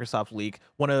big Microsoft leak,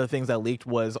 one of the things that leaked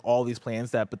was all these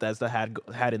plans that Bethesda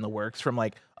had in the works, from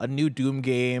like a new Doom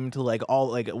game to like all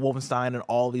like Wolfenstein and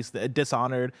all these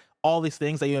Dishonored, all these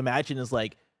things that you imagine is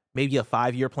like maybe a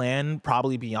 5-year plan,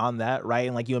 probably beyond that, right?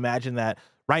 And like you imagine that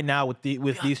right now with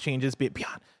these changes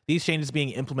being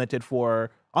implemented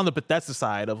on the Bethesda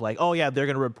side of like, oh yeah, they're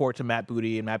going to report to Matt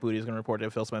Booty and Matt Booty is going to report to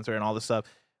Phil Spencer and all this stuff.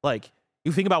 Like,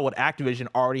 you think about what Activision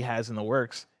already has in the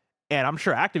works, and I'm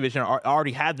sure Activision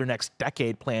already had their next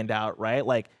decade planned out, right?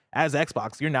 Like, as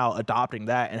Xbox, you're now adopting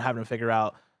that and having to figure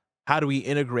out how do we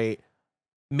integrate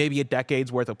maybe a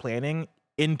decade's worth of planning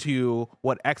into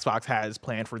what Xbox has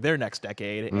planned for their next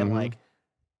decade. Mm-hmm. And like,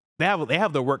 they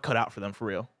have their work cut out for them, for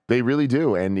real. They really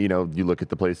do. And you look at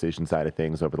the PlayStation side of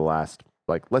things over the last,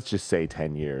 like, let's just say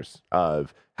 10 years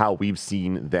of how we've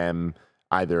seen them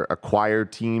either acquire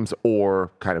teams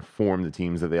or kind of form the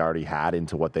teams that they already had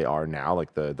into what they are now,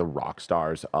 like the rock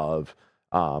stars of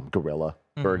Guerrilla,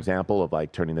 for example, of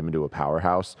like turning them into a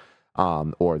powerhouse,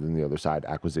 or then the other side,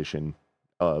 acquisition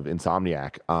of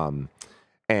Insomniac.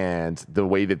 And the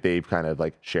way that they've kind of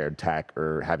like shared tech,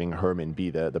 or having Herman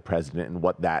be the president, and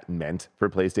what that meant for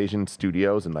PlayStation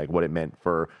Studios, and like what it meant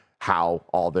for how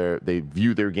they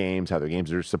view their games, how their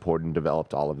games are supported and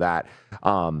developed, all of that.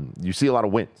 You see a lot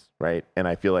of wins, right? And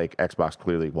I feel like Xbox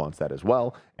clearly wants that as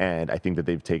well. And I think that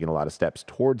they've taken a lot of steps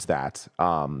towards that.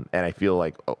 And I feel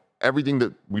like everything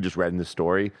that we just read in this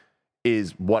story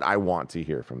is what I want to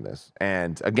hear from this.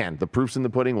 And again, the proof's in the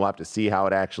pudding. We'll have to see how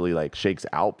it actually like shakes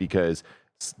out, because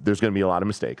there's going to be a lot of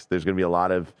mistakes. There's going to be a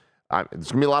lot of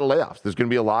layoffs. There's going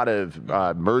to be a lot of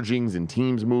mergings and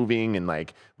teams moving and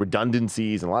like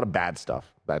redundancies and a lot of bad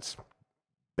stuff.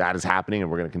 That is happening,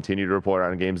 and we're going to continue to report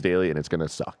on Games Daily, and it's going to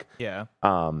suck. Yeah.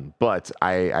 But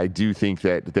I do think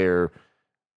that they're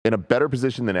in a better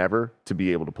position than ever to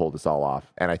be able to pull this all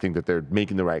off. And I think that they're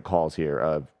making the right calls here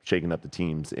of shaking up the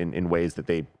teams in ways that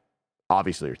they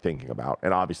obviously are thinking about,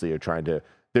 and obviously are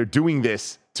they're doing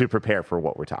this to prepare for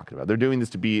what we're talking about. They're doing this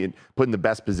to be put in the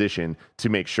best position to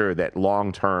make sure that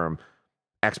long-term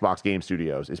Xbox Game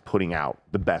Studios is putting out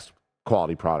the best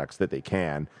quality products that they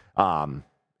can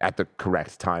at the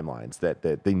correct timelines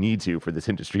that they need to for this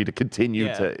industry to continue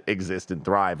to exist and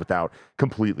thrive without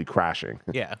completely crashing.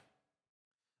 Yeah.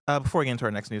 Before we get into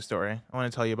our next news story, I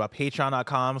want to tell you about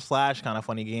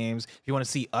patreon.com/kindafunnygames. If you want to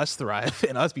see us thrive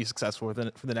and us be successful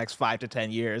for the next 5 to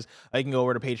 10 years, you can go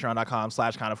over to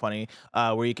patreon.com/kindafunny,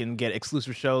 where you can get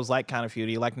exclusive shows like Kind of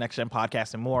Feudy, like Next Gen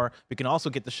Podcast, and more. We can also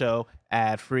get the show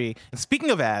ad-free. And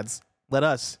speaking of ads, let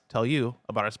us tell you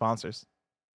about our sponsors.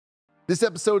 This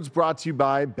episode is brought to you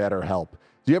by BetterHelp.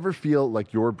 Do you ever feel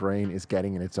like your brain is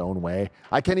getting in its own way?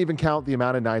 I can't even count the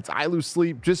amount of nights I lose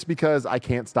sleep just because I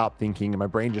can't stop thinking and my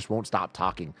brain just won't stop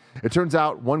talking. It turns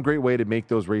out one great way to make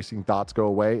those racing thoughts go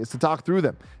away is to talk through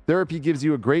them. Therapy gives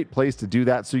you a great place to do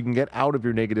that so you can get out of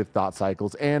your negative thought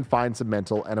cycles and find some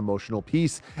mental and emotional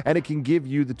peace. And it can give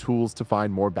you the tools to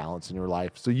find more balance in your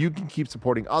life so you can keep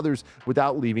supporting others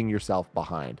without leaving yourself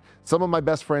behind. Some of my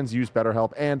best friends use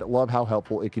BetterHelp and love how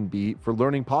helpful it can be for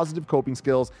learning positive coping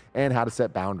skills and how to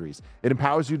set boundaries. It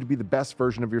empowers you to be the best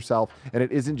version of yourself, and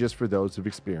it isn't just for those who've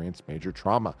experienced major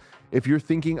trauma. If you're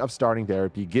thinking of starting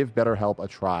therapy, give BetterHelp a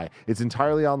try. It's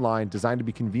entirely online, designed to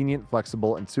be convenient,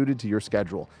 flexible, and suited to your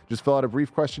schedule. Just fill out a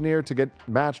brief questionnaire to get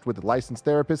matched with a licensed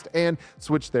therapist and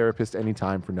switch therapist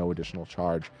anytime for no additional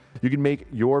charge. You can make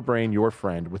your brain your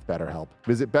friend with BetterHelp.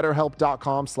 Visit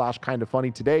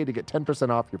betterhelp.com/kindafunny today to get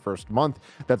 10% off your first month.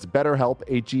 That's BetterHelp,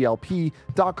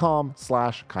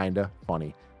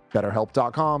 HELP.com/kindafunny.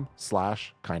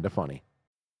 BetterHelp.com/kindafunny.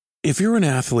 If you're an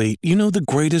athlete, you know the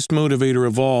greatest motivator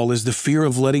of all is the fear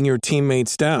of letting your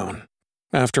teammates down.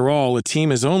 After all, a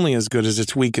team is only as good as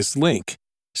its weakest link.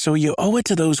 So you owe it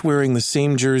to those wearing the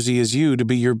same jersey as you to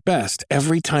be your best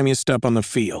every time you step on the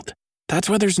field. That's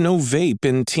why there's no vape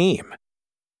in team.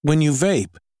 When you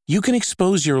vape, you can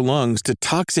expose your lungs to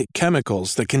toxic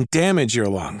chemicals that can damage your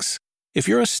lungs. If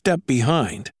you're a step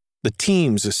behind, the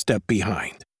team's a step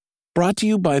behind. Brought to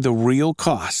you by The Real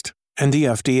Cost and the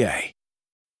FDA.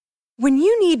 When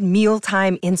you need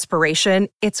mealtime inspiration,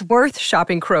 it's worth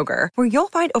shopping Kroger, where you'll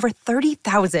find over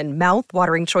 30,000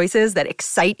 mouth-watering choices that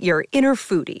excite your inner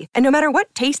foodie. And no matter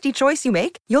what tasty choice you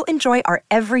make, you'll enjoy our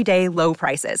everyday low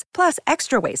prices, plus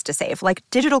extra ways to save, like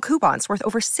digital coupons worth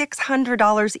over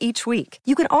 $600 each week.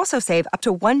 You can also save up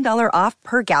to $1 off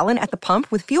per gallon at the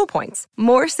pump with fuel points.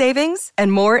 More savings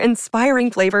and more inspiring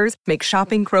flavors make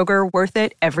shopping Kroger worth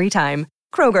it every time.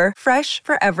 Kroger, fresh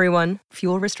for everyone.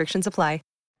 Fuel restrictions apply.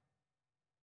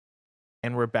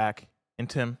 And we're back. And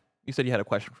Tim, you said you had a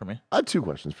question for me. I have two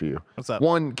questions for you. What's up?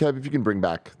 One, Kev, if you can bring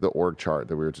back the org chart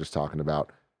that we were just talking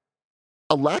about.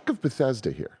 A lack of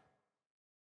Bethesda here.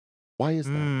 Why is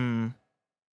that? I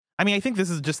mean, I think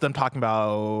this is just them talking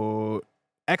about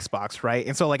Xbox, right?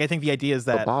 And so, like, I think the idea is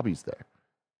that... But Bobby's there.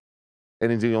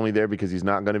 And is he only there because he's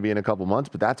not going to be in a couple months?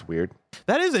 But that's weird.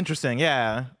 That is interesting,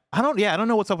 yeah. I don't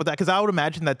know what's up with that, because I would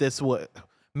imagine that this would...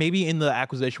 Maybe in the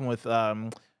acquisition with...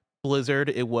 Blizzard,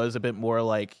 it was a bit more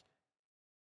like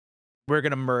we're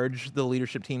gonna merge the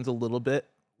leadership teams a little bit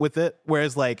with it,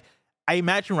 whereas like I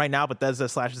imagine right now Bethesda /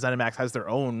 ZeniMax has their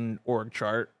own org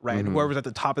chart, right? And whoever's at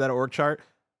the top of that org chart,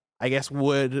 I guess,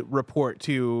 would report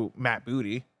to Matt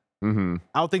Booty. I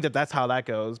don't think that that's how that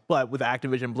goes, but with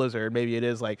Activision Blizzard, maybe it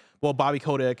is like, well, Bobby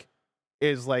Kotick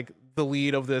is like the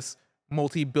lead of this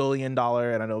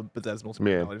multi-billion-dollar, and I know Bethesda's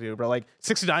multi-billion-dollar too, but like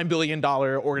 $69 billion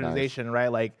organization,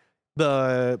 right? Like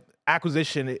the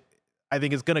acquisition, I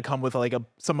think, is going to come with like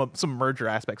some merger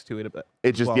aspects to it a bit.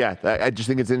 It just, I just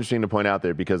think it's interesting to point out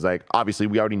there because, like, obviously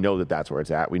we already know that that's where it's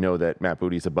at. We know that Matt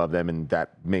Booty's above them, and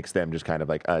that makes them just kind of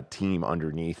like a team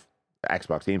underneath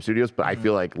Xbox Game Studios. But I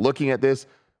feel like looking at this,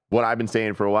 what I've been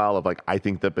saying for a while of like, I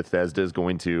think that Bethesda is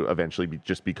going to eventually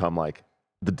just become like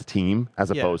the team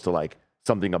as opposed to like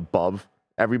something above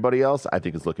everybody else. I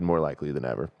think is looking more likely than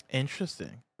ever.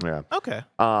 Interesting. Yeah. Okay.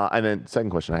 And then second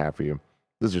question I have for you.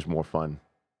 This is just more fun,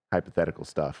 hypothetical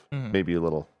stuff. Maybe a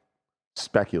little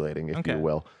speculating, if you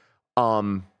will.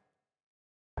 Summer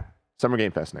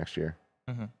Game Fest next year.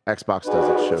 Xbox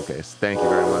does its showcase. Thank you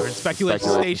very much.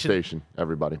 Speculation Station,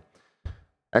 everybody.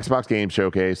 Xbox Game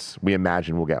Showcase. We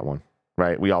imagine we'll get one,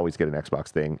 right? We always get an Xbox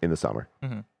thing in the summer.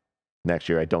 Mm-hmm. Next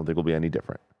year, I don't think will be any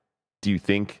different. Do you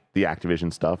think the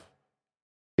Activision stuff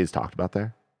is talked about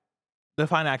there?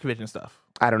 Define Activision stuff.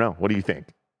 I don't know. What do you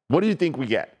think? What do you think we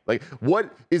get? Like,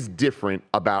 what is different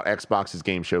about Xbox's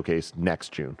game showcase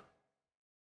next June?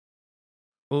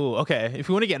 Ooh, okay. If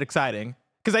you want to get exciting,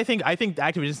 because I think the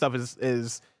Activision stuff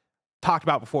is talked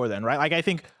about before then, right? Like, I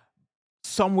think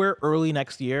somewhere early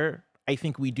next year, I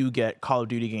think we do get Call of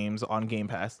Duty games on Game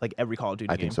Pass, like every Call of Duty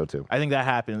game. I think so too. I think that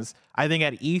happens. I think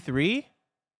at E3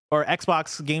 or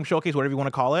Xbox Game Showcase, whatever you want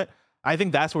to call it, I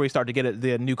think that's where we start to get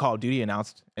the new Call of Duty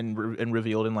announced and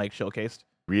revealed and like showcased.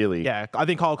 Really? Yeah, I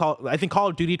think Call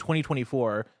of Duty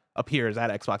 2024 appears at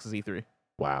Xbox's E3.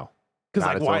 Wow. Because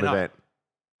like, why not? Event.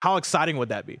 How exciting would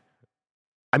that be?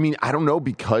 I mean, I don't know,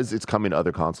 because it's coming to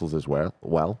other consoles as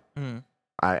well.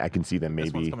 I can see them maybe.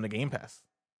 This one's coming to Game Pass.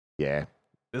 Yeah.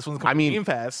 This one's coming to Game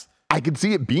Pass. I can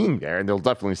see it being there, and they'll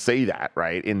definitely say that,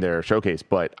 right, in their showcase.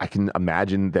 But I can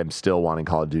imagine them still wanting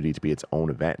Call of Duty to be its own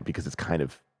event because it's kind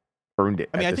of earned it.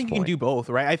 I mean, I think you can do both,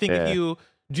 right? I think if you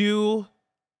do,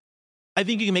 I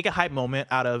think you can make a hype moment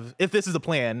out of, if this is the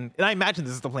plan, and I imagine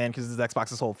this is the plan because this is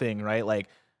Xbox's whole thing, right? Like,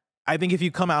 I think if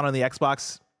you come out on the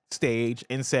Xbox stage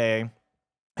and say,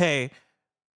 hey,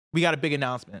 we got a big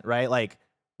announcement, right? Like,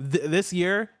 this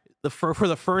year, for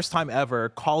the first time ever,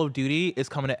 Call of Duty is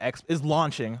is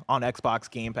launching on Xbox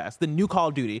Game Pass. The new Call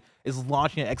of Duty is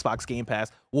launching at Xbox Game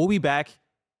Pass. We'll be back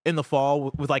in the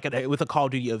fall with a Call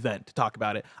of Duty event to talk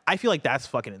about it. I feel like that's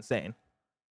fucking insane.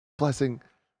 Blessing,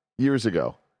 years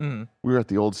ago, we were at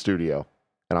the old studio,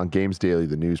 and on Games Daily,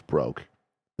 the news broke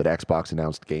that Xbox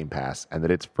announced Game Pass and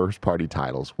that its first-party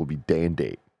titles will be day and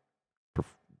date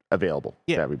available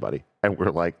to everybody. And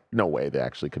we're like, no way they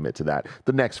actually commit to that.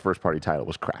 The next first-party title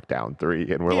was Crackdown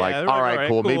 3, and we're like, all right,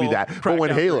 cool, maybe that. Crackdown, but when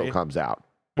Halo 3 comes out,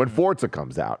 when Forza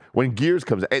comes out, when Gears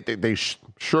comes out, they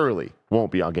surely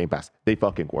won't be on Game Pass. They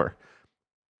fucking were.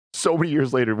 So many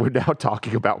years later, we're now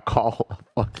talking about Call of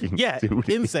fucking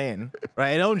Duty. Insane,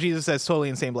 right? I know Jesus says totally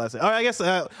insane blessing. Or I guess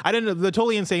I didn't know the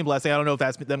totally insane blessing. I don't know if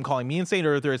that's them calling me insane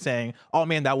or if they're saying, "Oh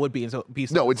man, that would be so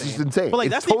no, it's just insane." But like,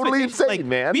 it's that's totally insane, like,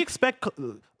 man. We expect.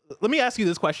 Let me ask you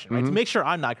this question, right? To make sure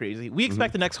I'm not crazy, we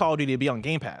expect the next Call of Duty to be on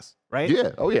Game Pass, right?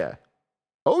 Yeah. Oh yeah.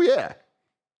 Oh yeah.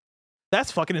 That's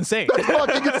fucking insane. That's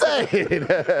fucking insane.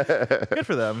 Good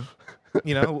for them.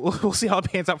 You know, we'll see how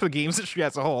it pans out for the games industry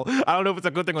as a whole. I don't know if it's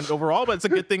a good thing overall, but it's a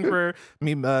good thing for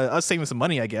us saving some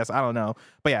money, I guess. I don't know.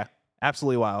 But yeah,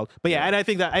 absolutely wild. But yeah, and I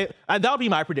think that that would be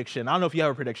my prediction. I don't know if you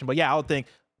have a prediction, but yeah, I would think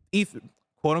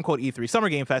quote unquote E3, Summer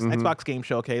Game Fest, Xbox Game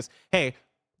Showcase. Hey,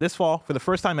 this fall, for the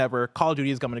first time ever, Call of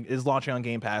Duty is launching on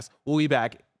Game Pass. We'll be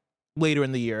back later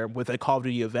in the year with a Call of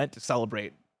Duty event to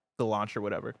celebrate the launch or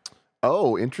whatever.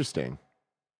 Oh, interesting.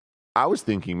 I was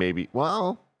thinking maybe,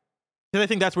 well, because I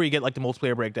think that's where you get like the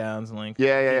multiplayer breakdowns and like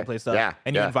gameplay stuff.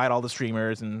 And you invite all the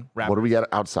streamers and rappers. What do we get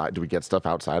outside? Do we get stuff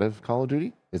outside of Call of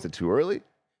Duty? Is it too early?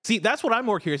 See, that's what I'm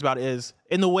more curious about is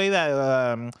in the way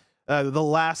that the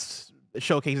last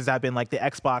showcases have been like the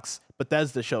Xbox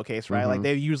Bethesda showcase, right? Like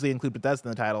they usually include Bethesda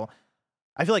in the title.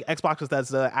 I feel like Xbox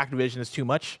Bethesda Activision is too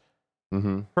much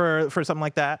for something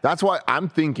like that. That's why I'm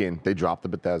thinking they drop the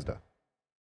Bethesda.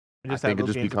 I think it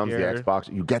just becomes the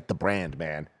Xbox. You get the brand,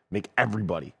 man. Make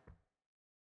everybody.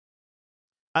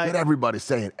 Get everybody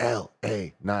saying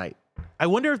L.A. Night. I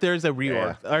wonder if there's a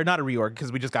reorg, or not a reorg,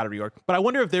 because we just got a reorg, but I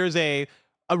wonder if there's a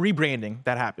rebranding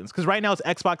that happens. Because right now it's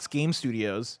Xbox Game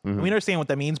Studios. We understand what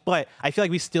that means, but I feel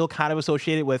like we still kind of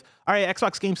associate it with, all right,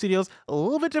 Xbox Game Studios, a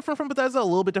little bit different from Bethesda, a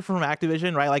little bit different from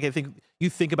Activision, right? Like I think you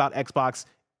think about Xbox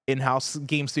in-house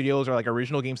game studios or like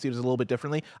original game studios a little bit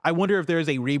differently. I wonder if there's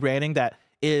a rebranding that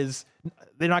is,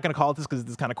 they're not going to call it this because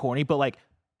it's kind of corny, but like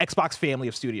Xbox family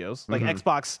of studios, like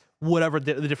Xbox, whatever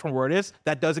the different word is,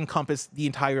 that does encompass the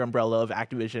entire umbrella of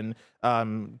Activision,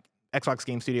 Xbox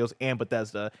Game Studios, and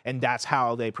Bethesda, and that's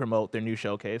how they promote their new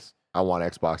showcase. I want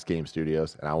Xbox Game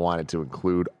Studios, and I want it to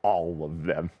include all of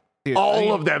them. Dude,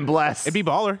 all of them, bless. It'd be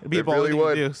baller. It'd be a baller really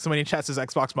would. to do. Somebody in chat says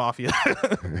Xbox Mafia.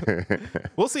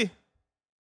 We'll see.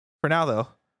 For now, though,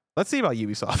 let's see about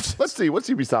Ubisoft. Let's see. What's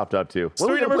Ubisoft up to?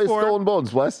 Story when are we number 4. Skull and Bones,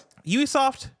 Bless?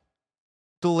 Ubisoft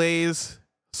delays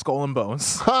Skull and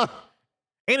Bones.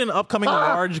 And an upcoming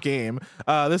large game.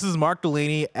 This is Mark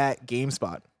Delaney at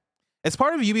GameSpot. As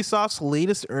part of Ubisoft's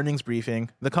latest earnings briefing,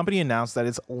 the company announced that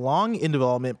its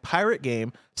long-in-development pirate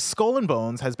game, Skull and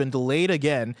Bones, has been delayed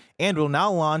again and will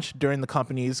now launch during the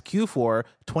company's Q4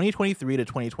 2023 to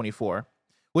 2024,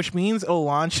 which means it'll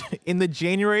launch in the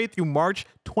January through March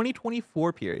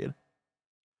 2024 period.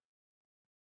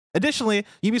 Additionally,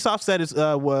 Ubisoft said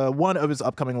one of its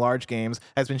upcoming large games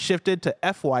has been shifted to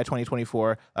FY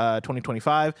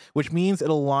 2024-2025, which means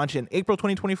it'll launch in April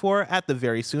 2024 at the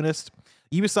very soonest.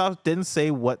 Ubisoft didn't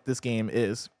say what this game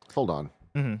is. Hold on.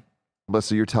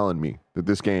 So you're telling me that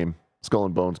this game, Skull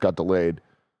and Bones, got delayed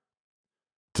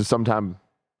to sometime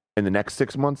in the next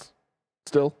 6 months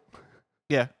still?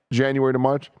 Yeah. January to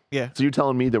March? Yeah. So you're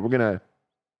telling me that we're going to,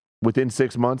 within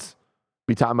 6 months,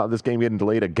 be talking about this game getting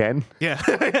delayed again? Yeah,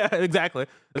 exactly.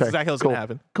 That's exactly what's going to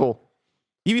happen. Cool.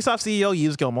 Ubisoft CEO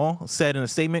Yves Guillemot said in a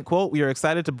statement, quote, "We are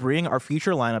excited to bring our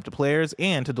future lineup to players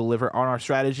and to deliver on our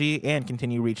strategy and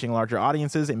continue reaching larger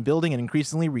audiences and building an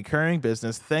increasingly recurring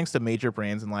business thanks to major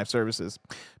brands and live services."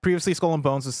 Previously, Skull and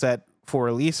Bones was set for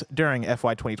release during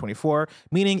FY 2024,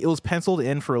 meaning it was penciled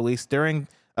in for release during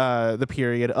the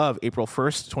period of April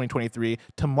 1st, 2023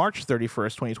 to March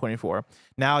 31st, 2024.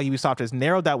 Now, Ubisoft has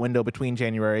narrowed that window between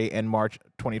January and March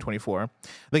 2024.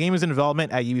 The game is in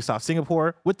development at Ubisoft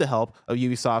Singapore with the help of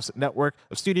Ubisoft's network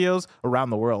of studios around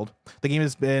the world. The game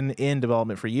has been in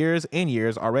development for years and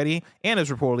years already and has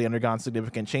reportedly undergone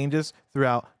significant changes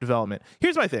throughout development.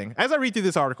 Here's my thing. As I read through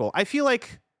this article, I feel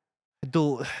like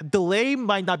delay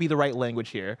might not be the right language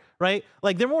here, right?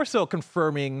 Like, they're more so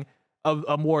confirming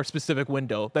a more specific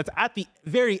window that's at the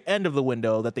very end of the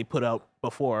window that they put out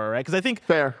before, right? Because I think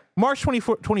March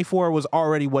 24 was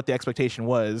already what the expectation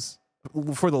was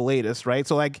for the latest, right?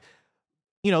 So, like,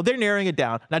 you know, they're narrowing it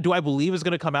down. Now, do I believe it's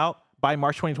going to come out by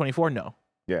March 2024? No.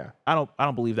 Yeah. I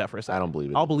don't believe that for a second. I don't believe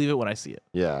it. I'll believe it when I see it.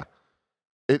 Yeah.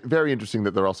 Very interesting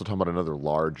that they're also talking about another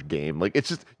large game. Like, it's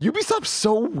just, Ubisoft's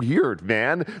so weird,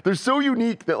 man. They're so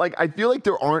unique that, like, I feel like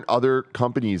there aren't other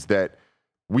companies that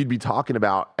we'd be talking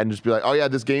about and just be like, oh yeah,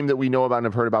 this game that we know about and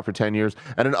have heard about for 10 years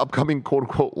and an upcoming quote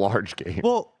unquote large game.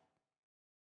 Well,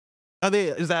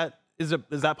 is that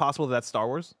possible that that's Star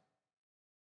Wars?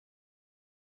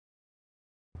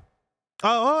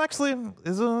 Oh, actually,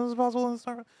 is it possible in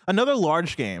Star Wars? Another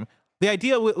large game. The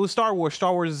idea with Star Wars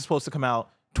is supposed to come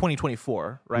out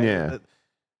 2024, right? Yeah.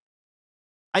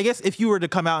 I guess if you were to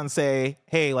come out and say,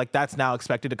 hey, like, that's now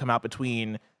expected to come out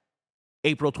between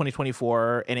April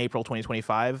 2024 and April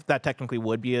 2025, that technically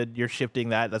would be you're shifting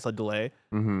that. That's a delay.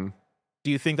 Mm-hmm. Do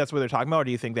you think that's what they're talking about, or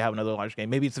do you think they have another large game?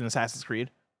 Maybe it's an Assassin's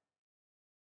Creed.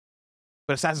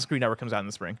 But Assassin's Creed never comes out in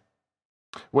the spring.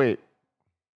 Wait.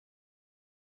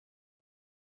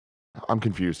 I'm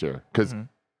confused here because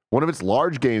one of its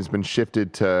large games been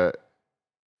shifted to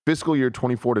fiscal year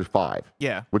 24 to 5.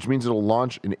 Yeah. Which means it'll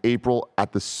launch in April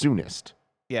at the soonest.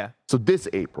 Yeah. So this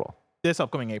April. This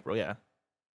upcoming April, yeah.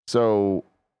 So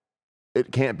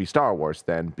it can't be Star Wars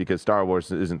then, because Star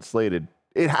Wars isn't slated.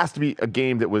 It has to be a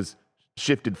game that was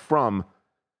shifted from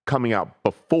coming out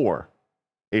before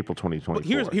April 2024.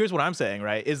 But here's what I'm saying,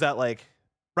 right? Is that, like,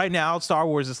 right now Star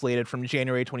Wars is slated from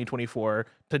January 2024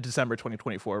 to December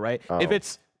 2024, right? Oh. If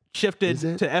it's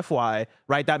shifted to FY,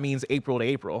 right, that means April to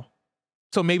April.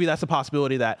 So maybe that's a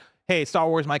possibility that, hey, Star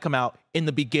Wars might come out in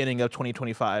the beginning of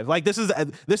 2025. Like,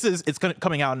 it's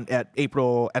coming out at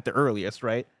April at the earliest,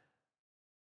 right?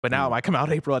 But now it might come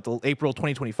out April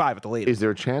 2025 at the latest. Is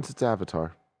there a chance it's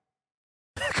Avatar?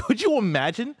 Could you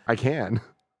imagine? I can.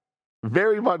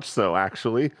 Very much so,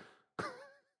 actually.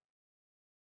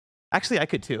 Actually, I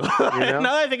could too. You know?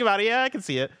 Now that I think about it, yeah, I can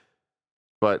see it.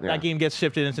 But that game gets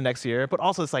shifted into next year. But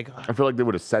also, it's like, I feel like they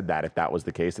would have said that if that was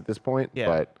the case at this point. Yeah.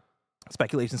 But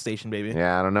speculation station, baby.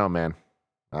 Yeah, I don't know, man.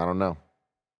 I don't know.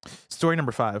 Story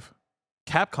number 5.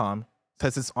 Capcom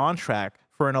says it's on track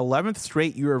for an 11th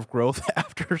straight year of growth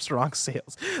after strong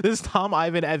sales. This is Tom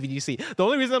Ivan at VGC. The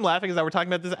only reason I'm laughing is that we're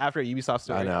talking about this after a Ubisoft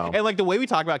story. I know. And, like, the way we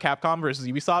talk about Capcom versus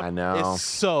Ubisoft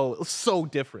is so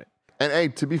different. And hey,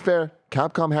 to be fair,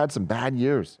 Capcom had some bad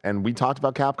years. And we talked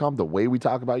about Capcom the way we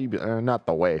talk about Ubisoft. Not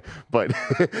the way, but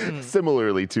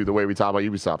similarly to the way we talk about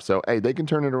Ubisoft. So, hey, they can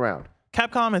turn it around.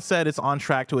 Capcom has said it's on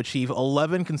track to achieve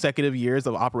 11 consecutive years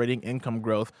of operating income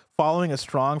growth following a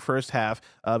strong first half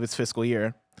of its fiscal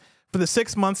year. For the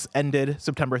 6 months ended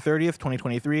September 30th,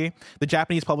 2023, the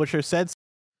Japanese publisher said,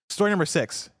 story number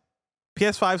 6,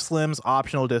 PS5 Slim's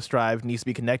optional disk drive needs to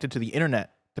be connected to the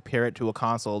internet to pair it to a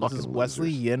console. This is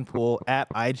Wesley Yinpool at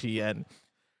IGN.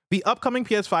 The upcoming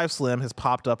PS5 Slim has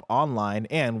popped up online,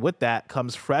 and with that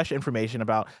comes fresh information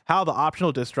about how the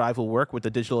optional disk drive will work with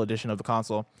the digital edition of the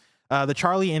console. The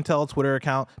Charlie Intel Twitter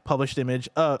account published images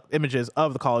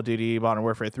of the Call of Duty Modern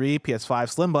Warfare 3 PS5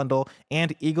 Slim Bundle,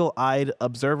 and eagle-eyed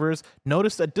observers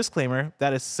noticed a disclaimer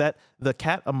that has set the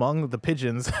cat among the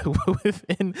pigeons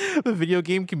within the video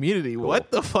game community. Cool.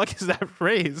 What the fuck is that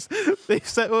phrase? They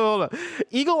said, well, hold on.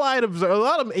 Eagle-eyed observers, a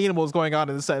lot of animals going on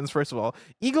in the sentence, first of all.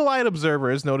 Eagle-eyed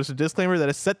observers noticed a disclaimer that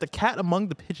has set the cat among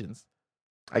the pigeons.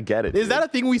 I get it. Is that a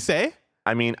thing we say?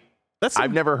 I mean,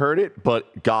 I've never heard it,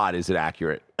 but God, is it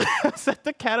accurate? Set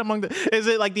the cat among the. Is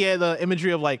it like the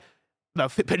imagery of like the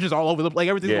pictures all over the like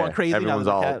everything's going crazy? Everyone's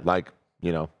now all cat. like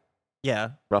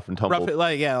rough and tumble.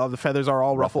 All the feathers are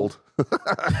all ruffled.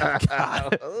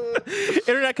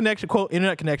 Internet connection, quote,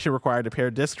 internet connection required to pair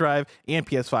disk drive and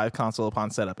PS5 console upon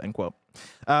setup, end quote.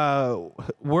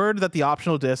 Word that the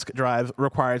optional disk drive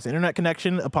requires internet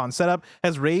connection upon setup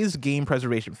has raised game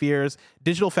preservation fears.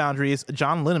 Digital Foundry's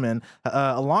John Linneman,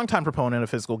 a longtime proponent of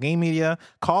physical game media,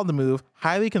 called the move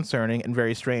highly concerning and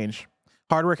very strange.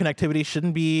 Hardware connectivity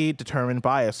shouldn't be determined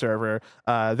by a server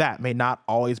that may not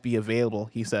always be available,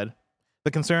 he said. The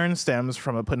concern stems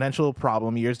from a potential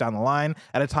problem years down the line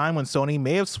at a time when Sony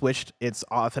may have switched its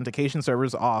authentication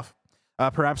servers off.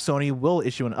 Perhaps Sony will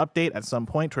issue an update at some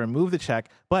point to remove the check,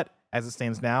 but as it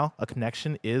stands now, a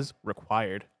connection is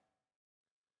required.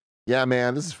 Yeah,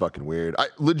 man, this is fucking weird. I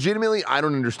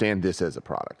don't understand this as a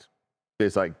product.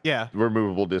 This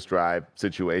removable disk drive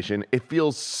situation. It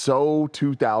feels so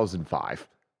 2005.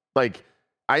 Like,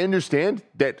 I understand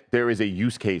that there is a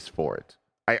use case for it.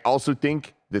 I also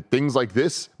think that things like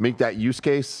this make that use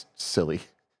case silly.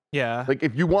 Yeah. Like,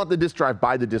 if you want the disk drive,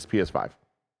 buy the disk PS5.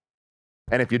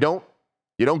 And if you don't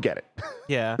get it.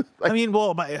 Yeah. I mean,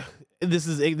 well,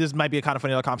 this might be a kind of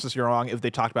funny conversation you're wrong if they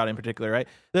talked about it in particular, right?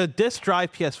 The disk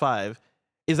drive PS5,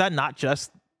 is that not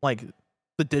just like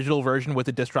the digital version with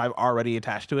the disk drive already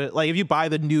attached to it? Like, if you buy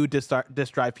the new disk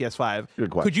drive PS5,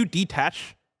 could you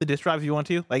detach the disk drive if you want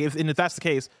to? Like, if that's the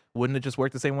case, wouldn't it just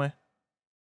work the same way?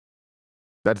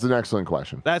 That's an excellent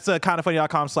question. That's a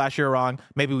kindoffunny.com/you're wrong.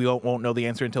 Maybe we won't know the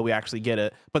answer until we actually get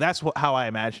it, but that's how I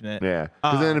imagine it. Yeah.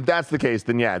 Because then if that's the case,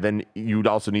 then you'd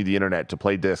also need the internet to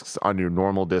play discs on your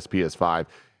normal disc PS5.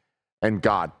 And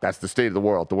God, that's the state of the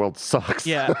world. The world sucks.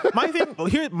 Yeah.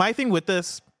 My thing with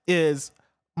this is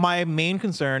my main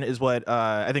concern is what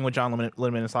I think what John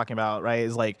Linneman is talking about, right?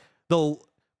 Is like the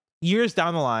years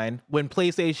down the line when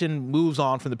PlayStation moves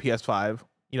on from the PS5.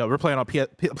 We're playing on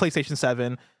PlayStation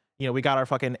 7. We got our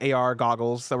fucking AR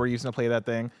goggles that we're using to play that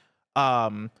thing.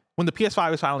 When the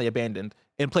PS5 is finally abandoned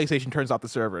and PlayStation turns off the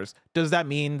servers, does that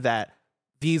mean that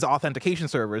these authentication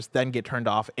servers then get turned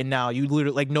off and now you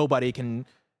literally like nobody can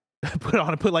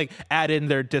add in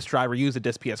their disk drive or use a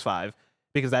disk PS5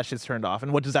 because that shit's turned off?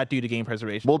 And what does that do to game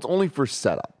preservation? Well, it's only for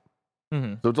setup.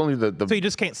 Mm-hmm. So it's only the. So you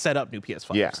just can't set up new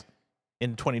PS5s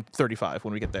in 2035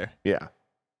 when we get there. Yeah.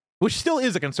 Which still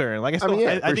is a concern. Like I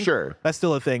think sure. That's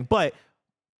still a thing. But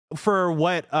for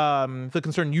what the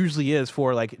concern usually is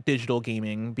for like digital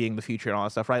gaming being the future and all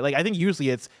that stuff, right? Like I think usually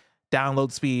it's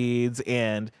download speeds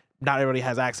and not everybody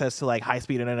has access to like high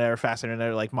speed internet or fast internet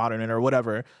or like modern internet or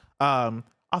whatever.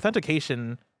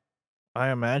 Authentication,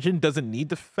 I imagine, doesn't need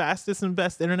the fastest and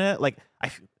best internet. Like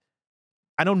I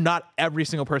know not every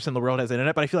single person in the world has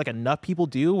internet, but I feel like enough people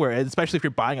do, where especially if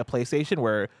you're buying a PlayStation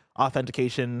where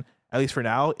authentication, at least for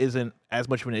now, isn't as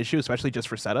much of an issue, especially just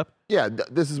for setup. Yeah,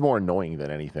 this is more annoying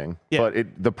than anything. Yeah. But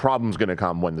the problem's going to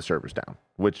come when the server's down,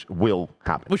 which will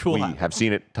happen. We have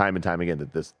seen it time and time again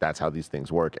that that's how these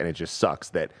things work, and it just sucks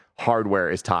that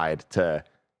hardware is tied to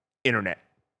internet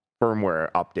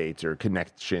firmware updates or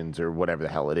connections or whatever the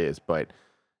hell it is. But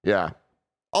yeah,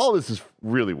 all this is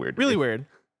really weird. Really weird.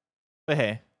 But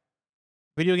hey,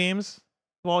 video games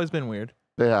have always been weird.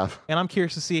 They have. And I'm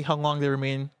curious to see how long they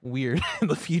remain weird in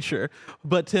the future.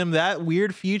 But Tim, that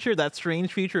weird future, that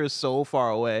strange future is so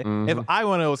far away. Mm-hmm. If I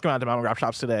want to know what's going on to Mom and Grab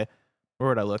Shops today, where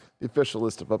would I look? The official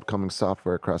list of upcoming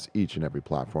software across each and every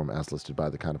platform as listed by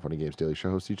the Kind of Funny Games Daily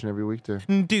Show host each and every week, too.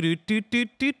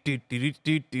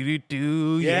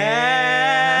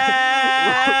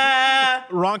 Yeah!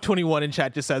 Wrong 21 in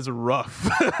chat just says rough.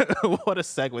 What a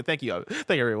segue. Thank you.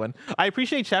 Thank you, everyone. I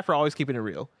appreciate chat for always keeping it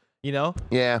real.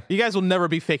 Yeah. You guys will never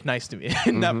be fake nice to me.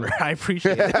 Never. Mm-hmm. I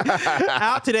appreciate it.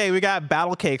 Out today, we got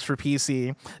Battle Cakes for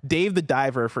PC, Dave the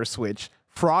Diver for Switch,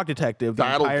 Frog Detective.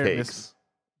 Battle Cakes.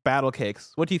 Battle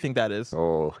Cakes. What do you think that is?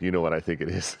 Oh, you know what I think it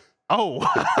is. Oh.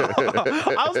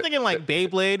 I was thinking like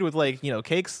Beyblade with like,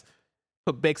 cakes.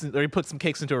 Put some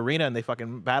cakes into arena and they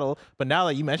fucking battle. But now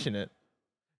that you mention it,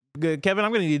 Kevin,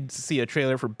 I'm going to need to see a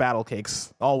trailer for Battle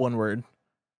Cakes. All one word.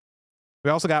 We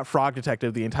also got Frog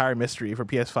Detective, the entire mystery for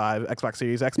PS5, Xbox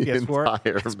Series X, PS4,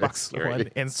 Xbox One,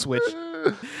 and Switch.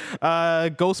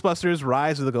 Ghostbusters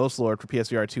Rise of the Ghost Lord for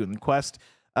PSVR 2 and Quest.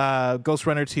 Ghost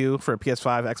Runner 2 for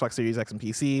PS5, Xbox Series X, and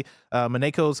PC.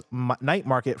 Maneko's Night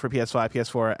Market for PS5,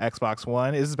 PS4, Xbox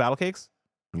One. Is this Battle Cakes?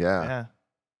 Yeah.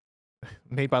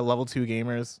 Made by Level 2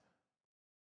 Gamers.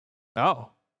 Oh.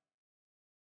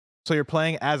 So you're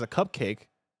playing as a cupcake.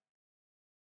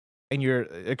 And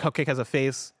a cupcake has a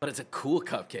face. But it's a cool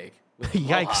cupcake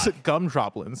Yikes!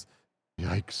 Gumdroplins.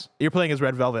 Yikes! You're playing as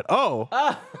Red Velvet. Oh,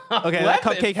 okay. That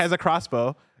cupcake has a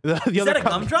crossbow. Is that a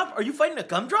gumdrop? Are you fighting a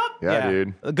gumdrop? Yeah,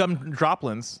 dude.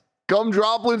 Gumdroplins.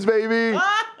 Gumdroplins, baby.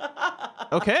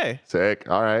 Okay. Sick.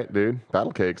 All right, dude.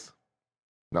 Battle cakes.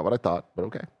 Not what I thought, but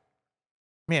okay.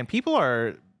 Man, people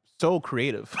are so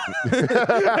creative.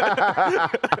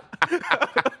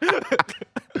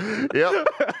 Yep.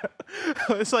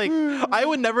 It's like I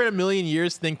would never in a million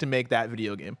years think to make that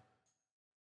video game.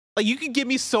 Like you could give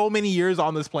me so many years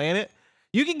on this planet.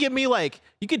 You can give me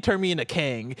you could turn me into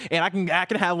Kang, and I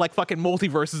can have like fucking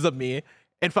multiverses of me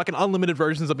and fucking unlimited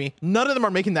versions of me. None of them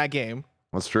are making that game.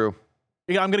 That's true.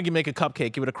 I'm gonna make a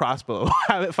cupcake, give it a crossbow,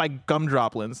 have it fight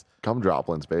Gumdroplins.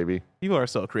 Gumdroplins, baby. People are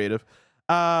so creative.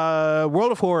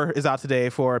 World of Horror is out today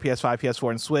for PS5,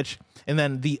 PS4, and Switch, and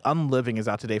then The Unliving is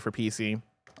out today for PC.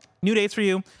 New dates for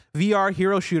you: VR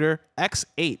hero shooter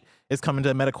X8 is coming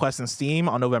to MetaQuest and Steam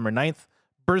on November 9th.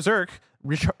 Berserk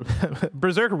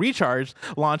Recharged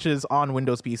launches on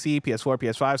Windows PC, PS4,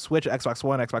 PS5, Switch, Xbox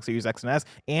One, Xbox Series X and S,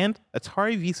 and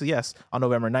Atari VCS on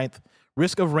November 9th.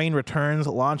 Risk of Rain Returns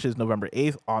launches November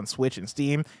 8th on Switch and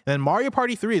Steam. And then Mario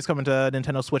Party 3 is coming to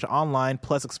Nintendo Switch Online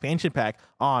plus expansion pack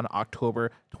on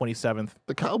October 27th.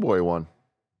 The cowboy one.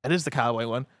 That is the cowboy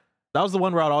one. That was the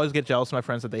one where I'd always get jealous of my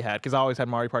friends that they had, because I always had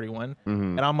Mario Party 1.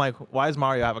 And I'm like, why does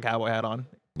Mario have a cowboy hat on?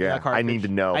 Yeah, I need to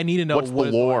know. I need to know what's what the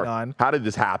is lore. going on. How did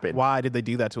this happen? Why did they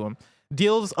do that to him?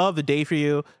 Deals of the day for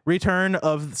you: return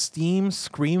of Steam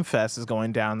Screamfest is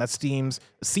going down. That's Steam's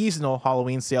seasonal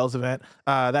Halloween sales event.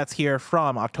 That's here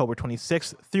from October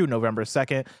 26th through November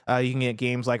 2nd. You can get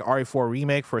games like RE4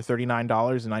 Remake for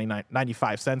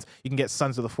 $39.95. You can get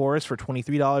Sons of the Forest for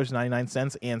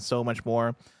 $23.99, and so much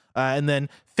more. And then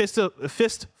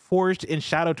Fist Forged in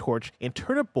Shadow Torch and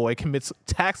Turnip Boy Commits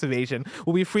Tax Evasion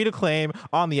will be free to claim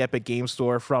on the Epic Game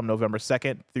Store from November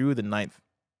 2nd through the 9th.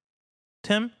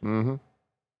 Tim? Mm-hmm.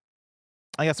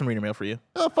 I got some reader mail for you.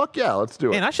 Oh, fuck yeah, let's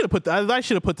do it. And I should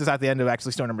have put this at the end of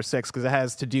actually story number 6, because it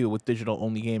has to do with digital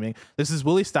only gaming. This is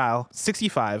Willie Style,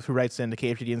 65, who writes into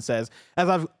KFGD and says, as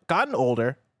I've gotten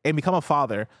older and become a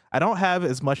father, I don't have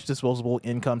as much disposable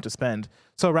income to spend.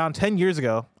 So around 10 years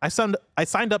ago, I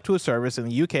signed up to a service in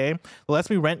the UK that lets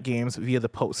me rent games via the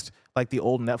post, like the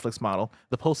old Netflix model.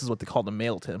 The post is what they call the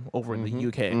mail, Tim, over in the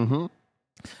UK. Mm-hmm.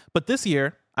 But this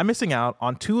year, I'm missing out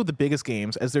on two of the biggest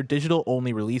games as their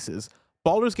digital-only releases,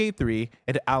 Baldur's Gate 3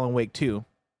 and Alan Wake 2.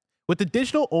 With the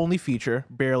digital-only feature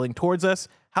barreling towards us,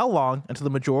 how long until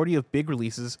the majority of big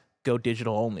releases go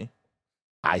digital-only?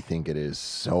 I think it is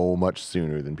so much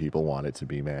sooner than people want it to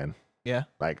be, man. Yeah?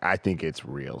 I think it's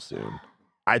real soon.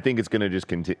 I think it's going to just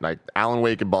continue. Alan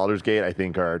Wake and Baldur's Gate, I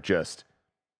think, are just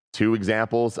two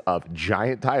examples of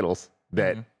giant titles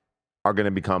that are going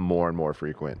to become more and more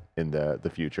frequent in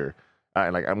the future.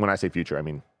 And when I say future, I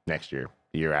mean next year,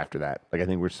 the year after that. I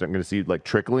think we're going to see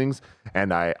tricklings,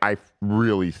 and I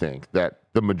really think that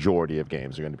the majority of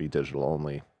games are going to be digital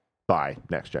only by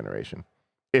next generation,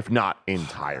 if not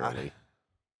entirely.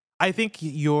 I think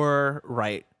you're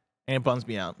right, and it bums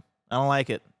me out. I don't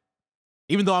like it.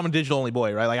 Even though I'm a digital only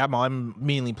boy, right? I'm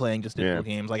mainly playing just digital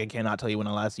games. I cannot tell you when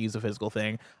I last used a physical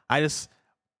thing. I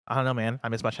don't know, man. I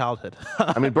miss my childhood.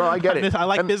 I mean, bro, I get it. I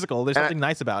like physical. There's something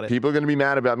nice about it. People are going to be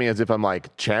mad about me as if I'm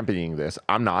championing this.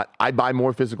 I'm not. I buy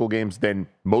more physical games than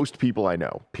most people I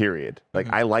know, period.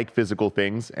 I like physical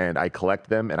things, and I collect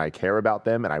them, and I care about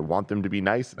them, and I want them to be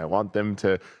nice, and I want them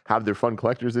to have their fun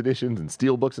collector's editions and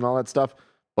steel books and all that stuff.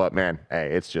 But man, hey,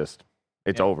 it's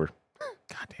over.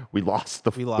 Goddamn. We lost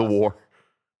the war.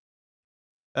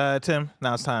 Tim,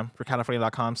 now it's time for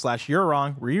kindafunny.com/you're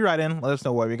wrong. Rewrite in, let us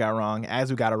know where we got wrong, as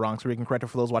we got it wrong, so we can correct it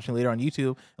for those watching later on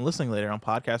YouTube and listening later on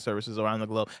podcast services around the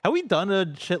globe. Have we done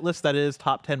a shit list that is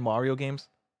top 10 Mario games?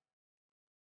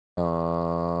 I'd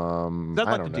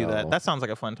like to do that. That sounds like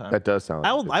a fun time. That does sound.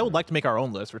 I would like to make our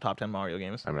own list for top 10 Mario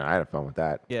games. I mean, I had fun with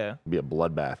that. Yeah, it'd be a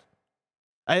bloodbath.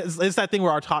 It's that thing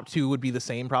where our top 2 would be the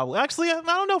same, probably. Actually, I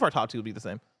don't know if our top 2 would be the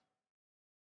same.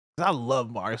 I love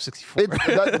Mario 64.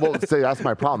 That's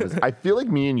my problem. Is I feel like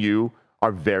me and you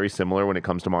are very similar when it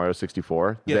comes to Mario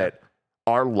 64. Yeah. That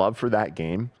our love for that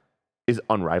game is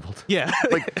unrivaled. Yeah,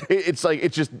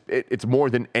 it's more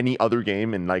than any other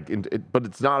game, and but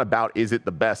it's not about is it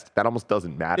the best. That almost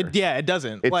doesn't matter. It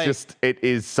doesn't. It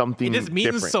is something. It just means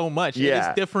different. so much. Yeah.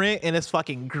 It's different and it's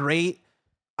fucking great.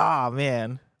 Ah,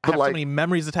 man. I have so many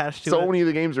memories attached to it. So many of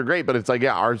the games are great, but it's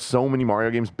are so many Mario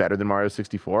games better than Mario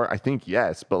 64? I think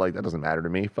yes, but that doesn't matter to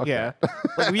me. Fuck yeah.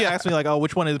 that. We asked me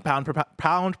which one is pound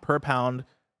per pound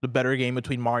the better game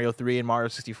between Mario 3 and Mario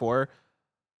 64?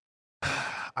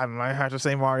 I might have to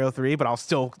say Mario 3, but I'll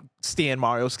still stand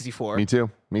Mario 64. Me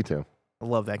too. I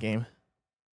love that game.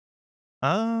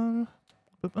 Okay,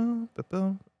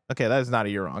 that is not a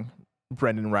year wrong.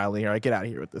 Brendan Riley, all right, get out of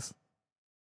here with this.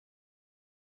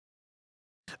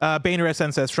 Boehner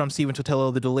SN says, from Steven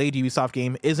Totillo, the delayed Ubisoft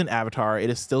game isn't Avatar. It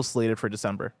is still slated for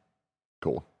December.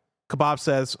 Cool. Kebab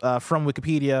says, from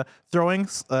Wikipedia, throwing,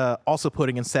 also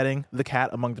putting and setting the cat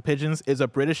among the pigeons is a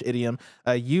British idiom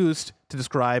used to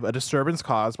describe a disturbance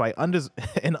caused by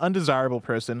an undesirable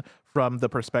person from the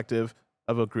perspective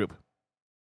of a group.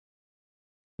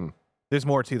 There's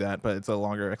more to that, but it's a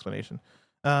longer explanation.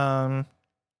 Banner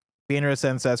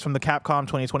SN says, from the Capcom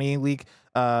 2020 leak,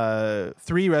 3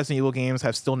 Resident Evil games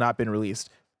have still not been released.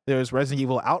 There's Resident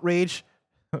Evil Outrage,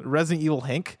 Resident Evil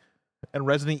Hank, and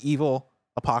Resident Evil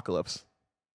Apocalypse.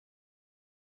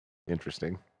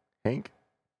 Interesting. Hank?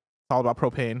 It's all about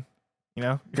propane, you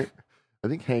know? I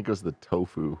think Hank was the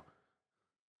tofu.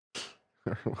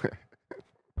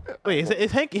 Wait,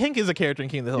 is Hank is a character in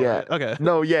King of the Hill, yeah. right? Okay.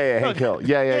 No, Hank Hill.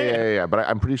 Yeah. But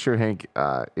I'm pretty sure Hank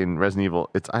in Resident Evil,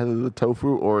 it's either the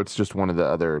tofu or it's just one of the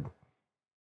other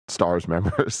STARS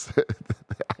members.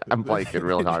 I'm blanking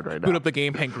real hard right now. Boot up the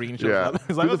game, Hank Green shows up.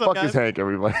 He's Who the fuck is Hank,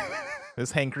 everybody?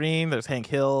 There's Hank Green, there's Hank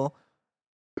Hill.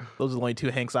 Those are the only 2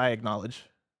 Hanks I acknowledge.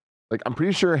 Like, I'm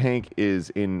pretty sure Hank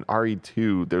is in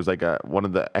RE2. There's like one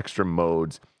of the extra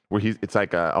modes where it's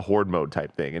like a horde mode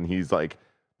type thing, and he's like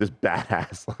this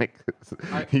badass, like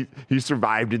he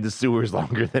survived in the sewers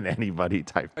longer than anybody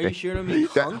type thing. Are you sure to mean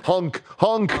Hunk?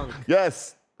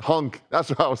 Yes, Hunk. That's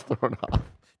what I was thrown off.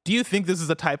 Do you think this is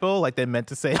a typo, like they meant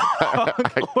to say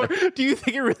Hunk? Or do you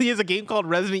think it really is a game called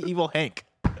Resident Evil Hank?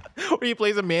 Where he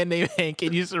plays a man named Hank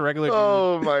and he's a regular dude.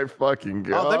 Oh my fucking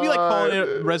god. That'd be like calling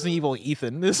it Resident Evil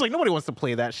Ethan. It's like nobody wants to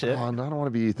play that shit. Oh, I don't want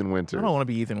to be Ethan Winters. I don't want to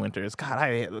be Ethan Winters. God,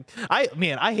 I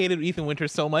hated Ethan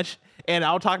Winters so much, and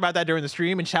I'll talk about that during the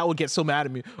stream, and chat would get so mad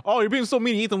at me. Oh, you're being so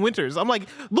mean to Ethan Winters. I'm like,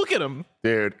 look at him,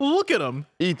 dude. Look at him.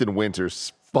 Ethan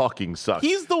Winters fucking sucks.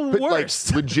 He's the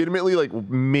worst. Like, legitimately, like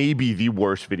maybe the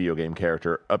worst video game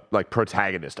character, like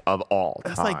protagonist of all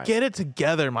time. It's like, get it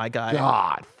together, my guy.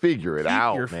 God, figure it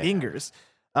out. Your man. fingers.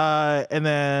 And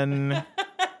then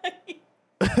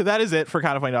that is it for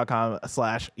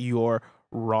kindoffunny.com/you're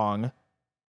wrong.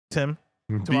 Tim?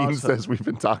 Bean says we've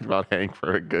been talking about Hank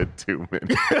for a good 2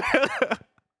 minutes.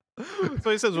 So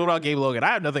he says, what about Gabe Logan? I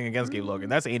have nothing against Gabe Logan.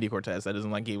 That's Andy Cortez. That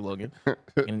doesn't like Gabe Logan.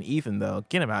 And Ethan, though,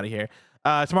 get him out of here.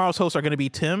 Tomorrow's hosts are going to be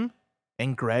Tim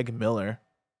and Greg Miller.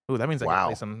 Ooh, that means I can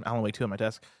play some Alan Wake 2 on my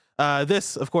desk.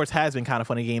 This, of course, has been Kind of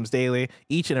Funny Games Daily,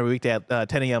 each and every weekday at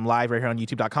 10 a.m. live right here on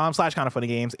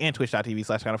youtube.com/kindoffunnygames and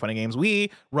twitch.tv/kindoffunnygames.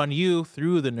 We run you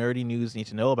through the nerdy news you need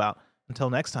to know about. Until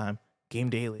next time, Game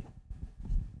Daily.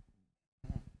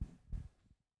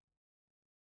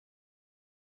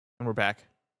 And we're back.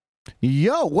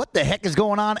 Yo, what the heck is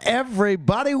going on,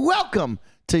 everybody? Welcome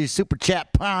to your Super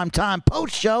Chat Primetime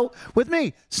Post Show with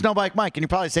me, Snowbike Mike. And you're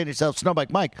probably saying to yourself,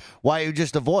 Snowbike Mike, why are you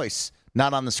just a voice,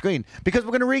 not on the screen? Because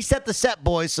we're going to reset the set,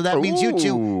 boys. So that means you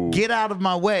two get out of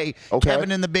my way. Okay.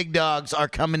 Kevin and the big dogs are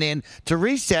coming in to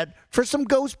reset for some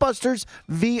Ghostbusters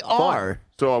VR. Fun.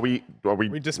 So are we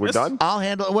we're done? I'll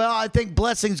handle it. Well, I think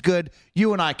Blessing's good.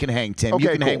 You and I can hang, Tim. Okay, you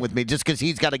can hang with me just because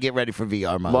he's got to get ready for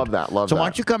VR mode. Love that. So why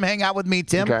don't you come hang out with me,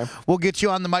 Tim? Okay. We'll get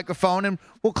you on the microphone and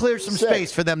we'll clear some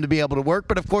space for them to be able to work.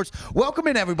 But, of course, welcome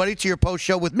in, everybody, to your post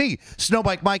show with me,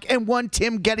 Snowbike Mike, and one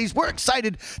Tim Geddes. We're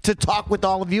excited to talk with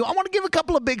all of you. I want to give a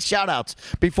couple of big shout-outs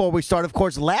before we start. Of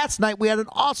course, last night we had an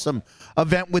awesome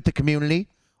event with the community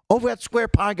over at Square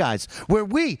Pie Guys, where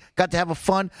we got to have a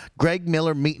fun Greg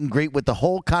Miller meet and greet with the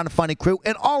whole Kind of Funny crew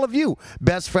and all of you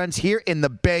best friends here in the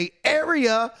Bay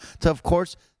Area to, of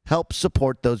course, help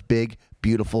support those big,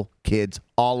 beautiful kids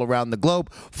all around the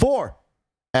globe for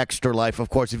Extra Life. Of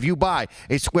course, if you buy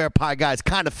a Square Pie Guys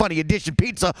Kind of Funny edition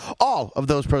pizza, all of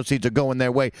those proceeds are going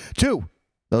their way to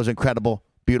those incredible,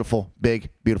 beautiful, big,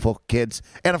 beautiful kids.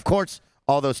 And, of course,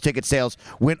 all those ticket sales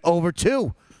went over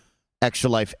to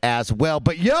Extra Life as well.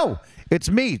 But yo, it's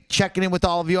me checking in with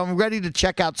all of you. I'm ready to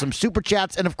check out some super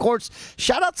chats and, of course,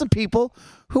 shout out some people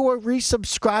who are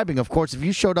resubscribing. Of course, if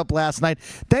you showed up last night,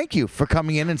 thank you for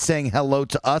coming in and saying hello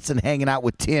to us and hanging out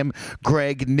with Tim,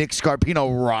 Greg, Nick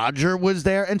Scarpino, Roger was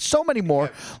there, and so many more.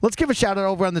 Let's give a shout out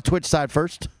over on the Twitch side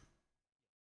first.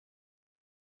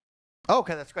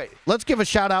 Okay, that's great. Let's give a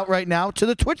shout out right now to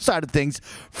the Twitch side of things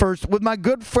first with my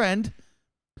good friend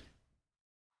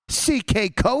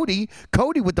CK Cody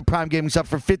with the Prime Gaming sub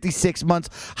for 56 months.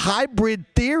 Hybrid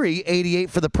Theory 88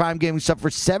 for the Prime Gaming sub for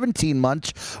 17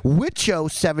 months. Witcho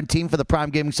 17 for the Prime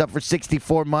Gaming sub for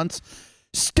 64 months.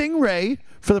 Stingray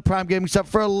for the Prime Gaming sub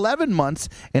for 11 months,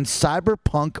 and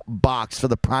Cyberpunk Box for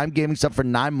the Prime Gaming sub for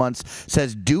 9 months,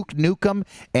 says Duke Nukem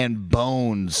and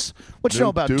Bones. What you know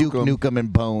about Duke Nukem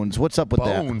and Bones? What's up with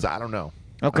that? Bones, I don't know.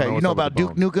 Okay, you know about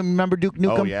Duke Nukem? Remember Duke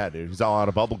Nukem? Oh, yeah, dude. He's all out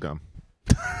of bubble gum.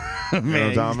 Man, you know what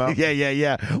I'm talking about?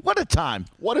 Yeah. What a time.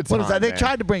 What a time, They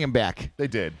tried to bring him back. They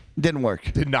did. Didn't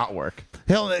work. Did not work.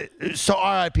 So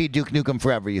R.I.P. Duke Nukem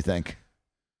forever, you think?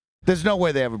 There's no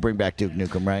way they ever bring back Duke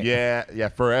Nukem, right? Yeah,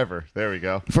 forever. There we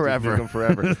go. Forever. Duke Nukem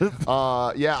forever.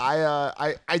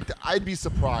 I'd be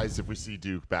surprised if we see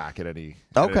Duke back at any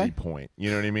point. You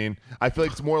know what I mean? I feel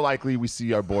like it's more likely we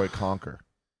see our boy Conquer.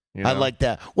 You know? I like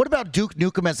that. What about Duke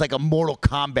Nukem as like a Mortal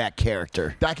Kombat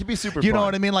character? That could be super fun. You know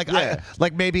what I mean? Like,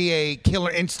 like maybe a Killer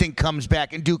Instinct comes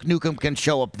back and Duke Nukem can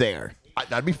show up there.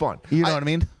 That'd be fun. You know what I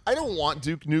mean? I don't want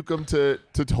Duke Nukem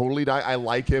to totally die. I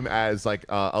like him as like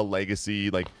a legacy,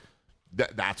 like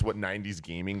that's what 90s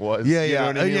gaming was. Yeah, you know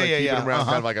what I mean? Keep him around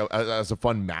kind of like as a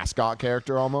fun mascot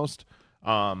character almost.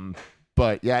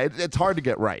 But yeah, it's hard to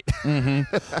get right.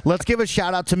 Let's give a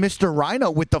shout out to Mr. Rhino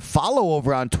with the follow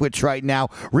over on Twitch right now.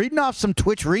 Reading off some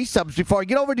Twitch resubs before I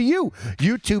get over to you,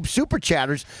 YouTube Super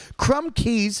Chatters. Crumb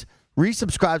Keys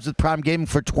resubscribes with Prime Gaming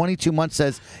for 22 months,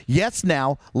 says, yes,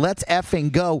 now, let's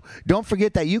effing go. Don't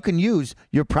forget that you can use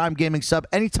your Prime Gaming sub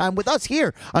anytime with us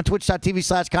here on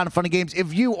twitch.tv/KindaFunnyGames.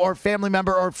 If you or a family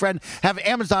member or a friend have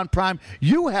Amazon Prime,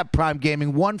 you have Prime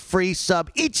Gaming, one free sub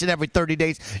each and every 30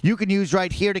 days you can use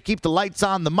right here to keep the lights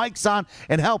on, the mics on,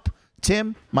 and help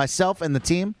Tim, myself, and the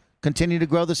team continue to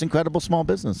grow this incredible small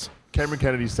business. Cameron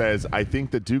Kennedy says, I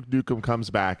think that Duke Nukem comes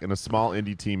back and a small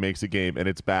indie team makes a game and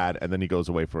it's bad and then he goes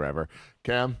away forever.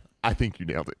 Cam, I think you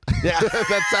nailed it. Yeah.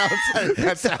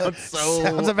 that sounds so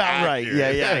Sounds about accurate.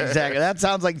 right. Yeah, exactly. That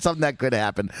sounds like something that could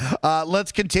happen.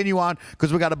 Let's continue on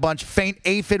because we got a bunch. Faint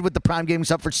Aphid with the Prime Gaming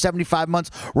sub for 75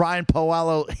 months. Ryan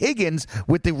Poalo Higgins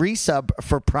with the resub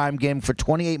for Prime Gaming for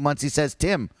 28 months. He says,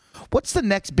 Tim, what's the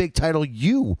next big title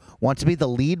you want to be the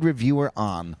lead reviewer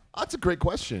on? That's a great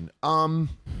question.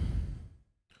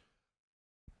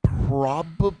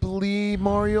 Probably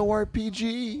Mario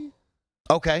RPG.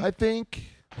 Okay. I think.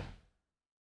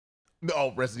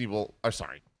 No, Resident Evil.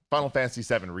 Sorry. Final Fantasy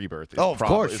VII Rebirth. Of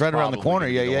course. Right around the corner.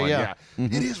 Yeah.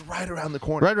 Mm-hmm. It is right around the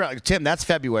corner. Right around. Tim, that's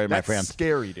February, my friend. That's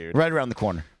scary, dude. Right around the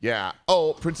corner. Yeah.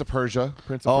 Oh, Prince of Persia.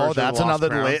 Persia, that's another.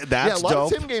 That's a lot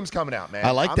dope. of Tim games coming out, man.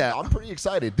 I like that. I'm pretty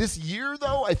excited. This year,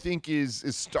 though, I think is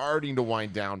starting to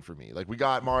wind down for me. Like we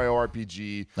got Mario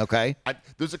RPG. Okay.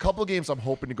 There's a couple of games I'm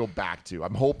hoping to go back to.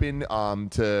 I'm hoping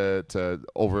to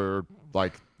over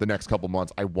like the next couple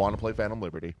months. I want to play Phantom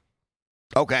Liberty.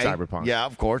 Okay. Cyberpunk. Yeah,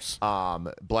 of course.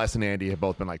 Bless and Andy have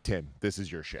both been like, Tim, this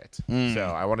is your shit. So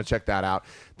I want to check that out.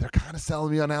 They're kind of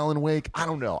selling me on Alan Wake. I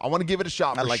don't know. I want to give it a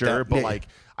shot for sure, but like,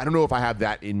 I don't know if I have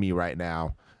that in me right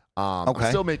now. I'm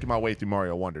still making my way through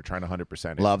Mario Wonder, trying to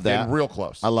 100% it. Love that. Getting real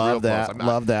close. I love that.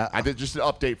 Love that. I did just an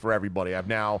update for everybody. I've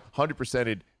now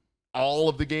 100%ed all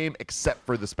of the game except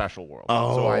for the special world.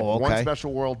 So I have one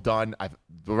special world done.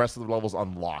 The rest of the levels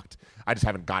unlocked. I just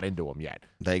haven't got into them yet.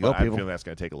 There you go, people. I feel that's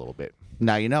going to take a little bit.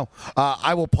 Now you know.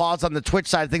 I will pause on the Twitch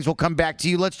side of things. We'll come back to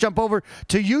you. Let's jump over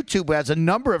to YouTube, who has a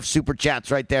number of super chats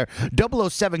right there.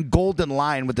 007 Golden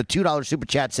Lion with the $2 super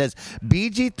chat says,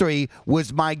 BG3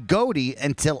 was my goatee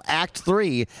until Act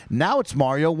 3. Now it's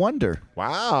Mario Wonder.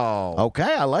 Wow.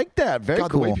 Okay, I like that. Very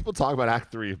God, cool. The way people talk about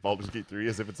Act 3 of Baldur's Gate 3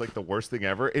 as if it's like the worst thing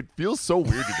ever, it feels so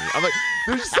weird to me. I'm like,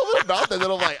 there's just something about that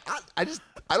I'm like, I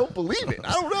don't believe it.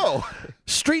 I don't know.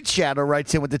 Street Shadow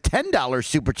writes in with the $10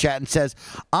 super chat and says,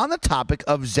 on the topic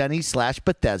of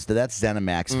Zenny/Bethesda, that's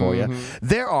ZeniMax for you,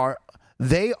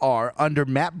 they are under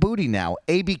Matt Booty now.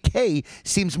 ABK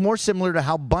seems more similar to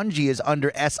how Bungie is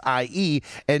under SIE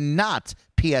and not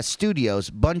PS Studios.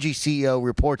 Bungie CEO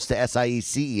reports to SIE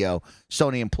CEO,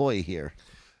 Sony employee here.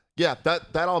 Yeah,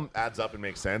 that all adds up and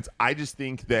makes sense. I just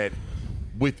think that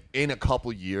within a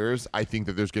couple years, I think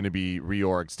that there's going to be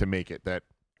reorgs to make it that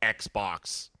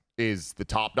Xbox is the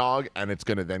top dog, and it's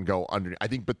going to then go under. I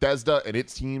think Bethesda and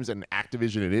its teams and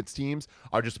Activision and its teams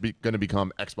are just going to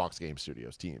become Xbox Game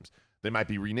Studios teams. They might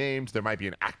be renamed. There might be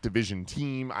an Activision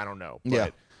team. I don't know.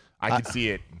 But I can see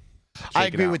it. I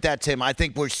agree with that, Tim. I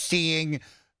think we're seeing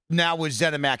now with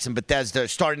ZeniMax and Bethesda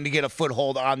starting to get a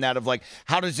foothold on that of like,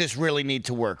 how does this really need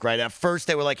to work, right? At first,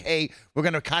 they were like, hey, we're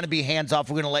going to kind of be hands-off.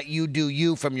 We're going to let you do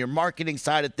you from your marketing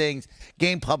side of things,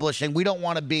 game publishing. We don't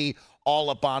want to be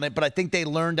all up on it, but I think they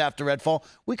learned after Redfall,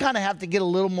 we kind of have to get a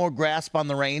little more grasp on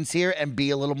the reins here and be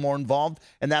a little more involved,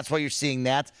 and that's why you're seeing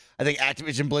that. I think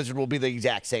Activision Blizzard will be the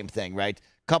exact same thing, right?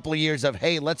 Couple of years of,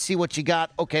 hey, let's see what you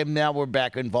got. Okay, now we're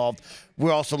back involved.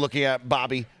 We're also looking at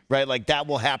Bobby right? Like that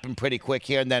will happen pretty quick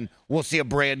here, and then we'll see a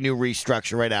brand new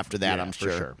restructure right after that, I'm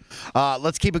sure.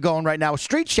 Let's keep it going right now.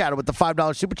 Street Shadow with the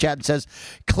 $5 super chat says,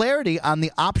 clarity on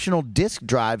the optional disk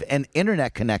drive and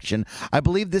internet connection. I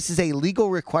believe this is a legal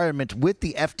requirement with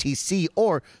the FTC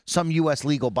or some U.S.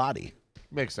 legal body.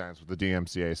 Makes sense with the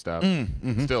DMCA stuff.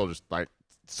 Still just like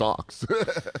sucks.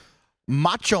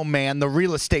 Macho Man, the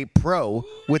real estate pro,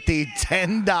 with the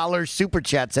 $10 super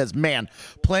chat says, man,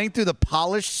 playing through the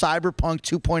polished Cyberpunk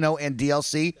 2.0 and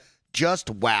DLC, just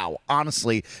wow.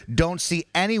 Honestly, don't see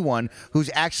anyone who's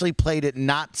actually played it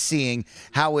not seeing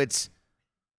how it's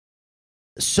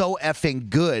so effing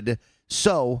good.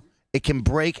 So it can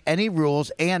break any rules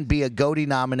and be a GOTY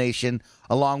nomination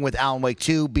along with Alan Wake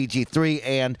 2, BG3,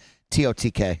 and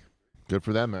TOTK. Good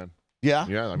for them, man. Yeah?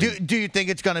 Yeah. Do you think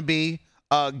it's going to be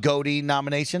a GOTY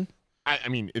nomination? I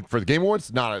mean, for the Game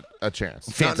Awards, not a chance.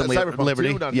 Phantom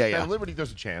Liberty. Phantom Liberty,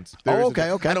 there's a chance. Okay.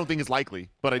 I don't think it's likely,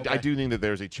 but I do think that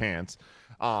there's a chance.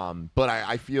 But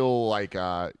I feel like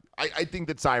I think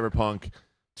that Cyberpunk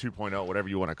 2.0, whatever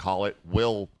you want to call it,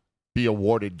 will be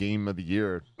awarded Game of the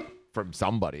Year from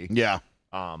somebody. Yeah.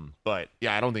 But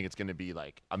yeah, I don't think it's going to be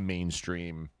like a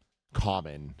mainstream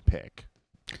common pick.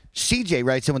 CJ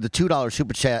writes in with the $2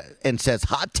 super chat and says,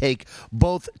 hot take,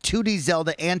 both 2D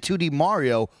Zelda and 2D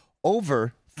Mario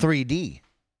over 3D.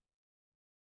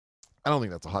 I don't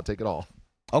think that's a hot take at all.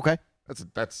 Okay.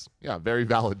 That's a very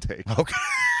valid take. Okay.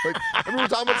 Like, I mean, we're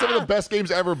talking about some of the best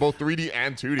games ever, both 3D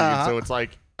and 2D. So it's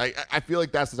like, I feel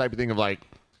like that's the type of thing of like,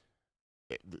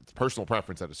 it's personal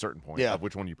preference at a certain point of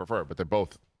which one you prefer, but they're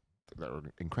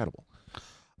incredible.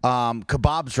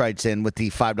 Kebabs writes in with the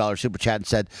 $5 super chat and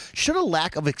said, should a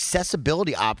lack of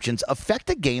accessibility options affect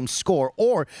a game's score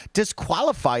or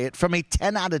disqualify it from a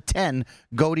 10 out of 10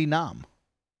 GOTY nom?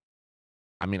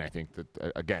 I mean, I think that,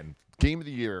 again, Game of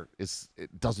the Year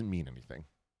it doesn't mean anything.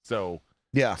 So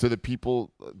yeah, so the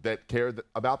people that care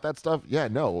about that stuff,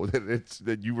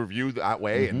 that you review that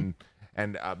way,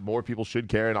 and more people should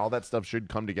care, and all that stuff should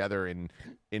come together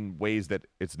in ways that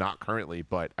it's not currently.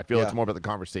 But I feel it's more about the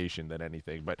conversation than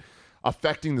anything. But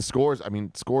affecting the scores, I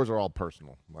mean, scores are all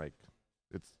personal. Like,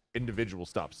 it's individual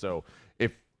stuff. So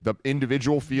if the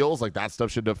individual feels like that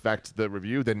stuff should affect the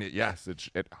review, then yes, it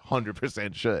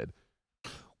 100% should.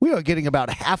 We are getting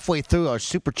about halfway through our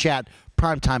Super Chat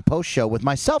Primetime Post Show with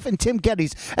myself and Tim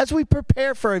Geddes as we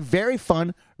prepare for a very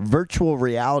fun virtual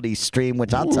reality stream,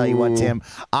 which I'll tell you what, Tim,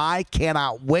 I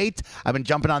cannot wait. I've been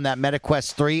jumping on that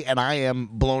MetaQuest 3, and I am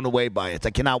blown away by it. I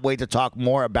cannot wait to talk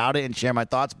more about it and share my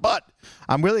thoughts, but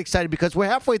I'm really excited because we're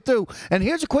halfway through, and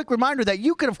here's a quick reminder that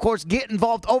you can, of course, get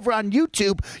involved over on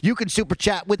YouTube. You can Super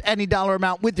Chat with any dollar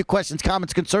amount with your questions,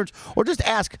 comments, concerns, or just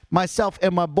ask myself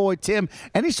and my boy Tim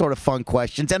any sort of fun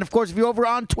questions. And, of course, if you're over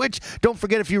on Twitch, don't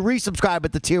forget if you resubscribe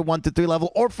at the tier 1 through 3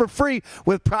 level or for free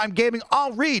with Prime Gaming,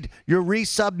 I'll read your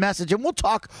resub message, and we'll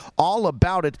talk all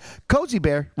about it. Cozy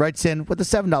Bear writes in with a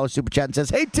 $7 super chat and says,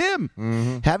 hey,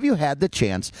 Tim, have you had the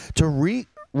chance to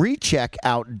recheck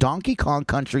out Donkey Kong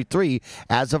Country 3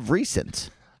 as of recent?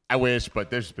 I wish, but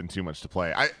there's been too much to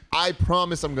play. I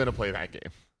promise I'm going to play that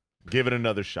game. Give it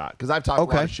another shot, because I've talked a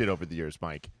lot of shit over the years,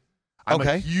 Mike. I'm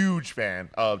a huge fan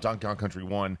of Donkey Kong Country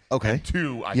 1 and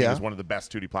 2. I think is one of the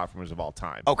best 2D platformers of all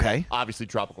time. Okay. Obviously,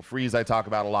 Tropical Freeze I talk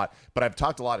about a lot, but I've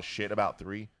talked a lot of shit about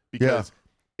 3 because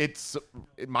it's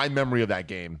my memory of that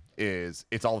game is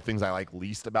it's all the things I like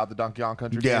least about the Donkey Kong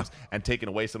Country games, and taking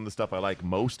away some of the stuff I like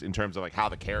most in terms of like how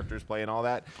the characters play and all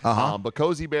that. But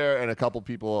Cozy Bear and a couple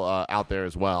people out there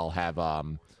as well have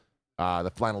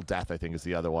the Final Death, I think is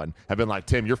the other one, have been like,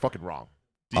 Tim, you're fucking wrong.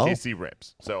 DKC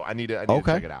rips. So I need to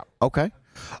check it out. Okay.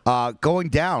 Going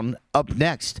down, up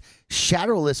next,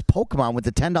 Shadowless Pokemon with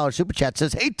the $10 super chat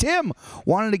says, hey, Tim,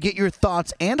 wanted to get your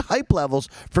thoughts and hype levels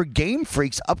for Game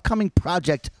Freak's upcoming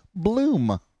project,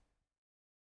 Bloom.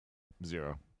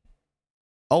 0.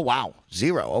 Oh, wow.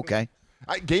 0. Okay.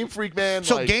 Game Freak, man.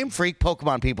 So Game Freak,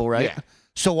 Pokemon people, right? Yeah.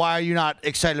 So why are you not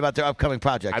excited about their upcoming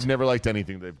project? I've never liked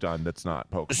anything they've done that's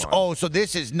not Pokemon. So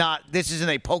this isn't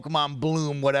a Pokemon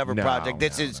Bloom whatever project.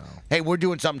 This is, hey, we're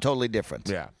doing something totally different.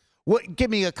 Yeah. Give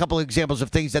me a couple of examples of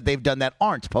things that they've done that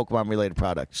aren't Pokemon-related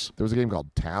products. There was a game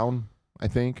called Town, I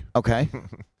think. Okay.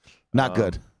 Not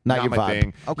good. Not your my vibe.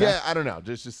 thing. Okay. Yeah, I don't know.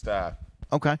 Just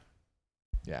okay.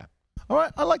 Yeah. All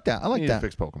right. I like that. You need to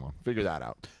fix Pokemon. Figure that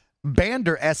out.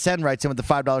 Bander SN writes in with the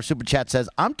 $5 super chat says,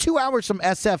 I'm 2 hours from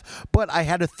SF, but I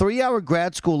had a 3-hour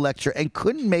grad school lecture and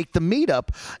couldn't make the meetup.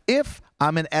 If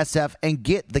I'm in SF and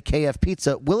get the KF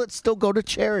pizza, will it still go to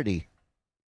charity?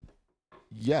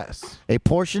 Yes. A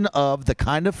portion of the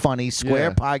Kind of Funny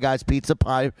Square Pie Guys Pizza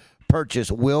Pie purchase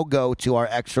will go to our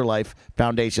Extra Life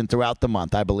Foundation throughout the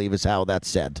month, I believe is how that's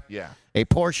said. Yeah. A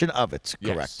portion of it.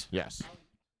 Correct. Yes.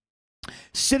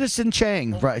 Citizen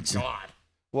Chang writes. God.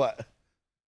 What?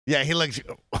 Yeah, he looks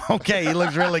okay. He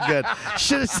looks really good.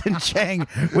 Citizen Chang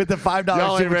with the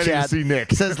 $5 super chat to see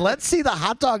Nick. says, "Let's see the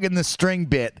hot dog in the string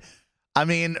bit." I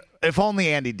mean, if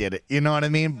only Andy did it. You know what I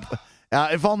mean?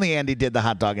 If only Andy did the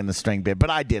hot dog in the string bit. But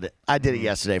I did it. I did it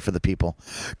yesterday for the people.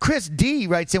 Chris D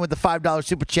writes in with the $5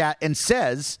 super chat and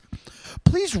says,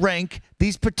 "Please rank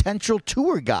these potential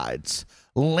tour guides: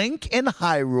 Link in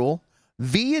Hyrule,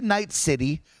 V in Night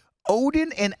City,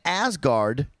 Odin in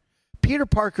Asgard, Peter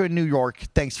Parker in New York.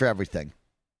 Thanks for everything."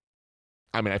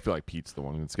 I mean, I feel like Pete's the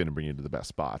one that's going to bring you to the best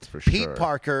spots for Peter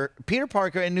sure. Peter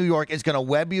Parker in New York is going to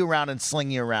web you around and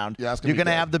sling you around. Yeah, you're going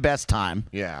to have the best time.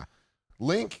 Yeah.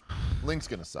 Link's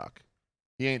going to suck.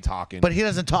 He ain't talking. But he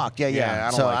doesn't talk. Yeah.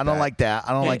 I don't like that.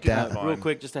 I don't like that. Real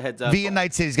quick, just a heads up. V in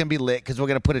Night City is going to be lit because we're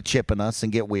going to put a chip in us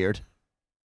and get weird.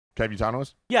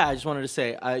 Cavutanos? Yeah, I just wanted to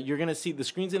say, you're going to see, the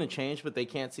screen's going to change, but they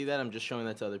can't see that. I'm just showing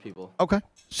that to other people. Okay.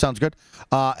 Sounds good.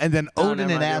 And then No, Odin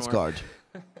never in mind, Asgard.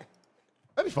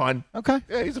 That'd be fun. Okay.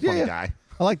 Yeah, he's a funny guy.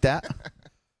 I like that.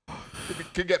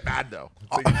 Could get mad, though.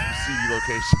 It's like a CD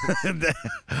location.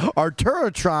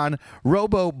 Arturotron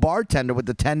Robo Bartender with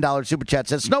the $10 super chat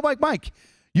says, "Snowbike Mike,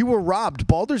 you were robbed.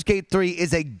 Baldur's Gate 3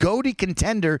 is a GOTY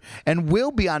contender and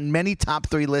will be on many top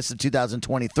 3 lists in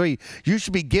 2023. You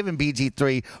should be given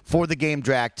BG3 for the game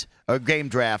draft.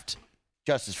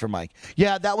 Justice for Mike."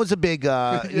 Yeah, that was a big,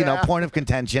 point of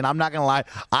contention. I'm not going to lie.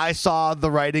 I saw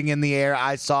the writing in the air.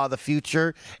 I saw the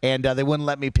future, and they wouldn't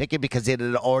let me pick it because it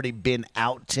had already been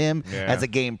out, Tim, as a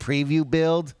game preview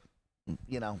build.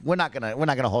 You know, we're not gonna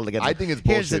hold it against. I think it's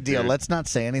bullshit. Here's the deal. Dude. Let's not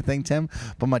say anything, Tim.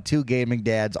 But my 2 gaming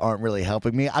dads aren't really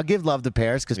helping me. I'll give love to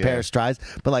Paris because Paris tries,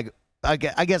 but like. I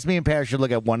guess me and Paris should look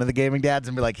at one of the gaming dads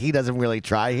and be like, he doesn't really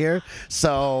try here.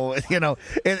 So,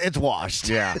 it's washed.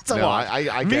 Yeah. It's a wash.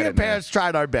 I get me it, and Paris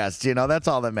tried our best. That's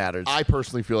all that matters. I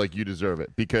personally feel like you deserve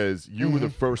it because you were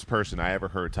the first person I ever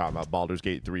heard talk about Baldur's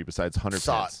Gate 3 besides Hunter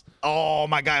Pence. Oh,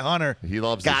 my guy Hunter. He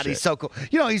loves God, this he's shit. so cool.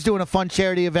 He's doing a fun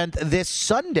charity event this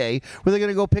Sunday where they're going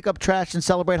to go pick up trash and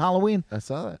celebrate Halloween. I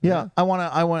saw that. Yeah. I want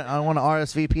to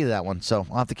RSVP to that one, so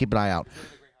I'll have to keep an eye out.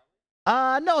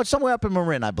 No, it's somewhere up in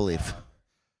Marin, I believe.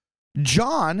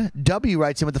 John W.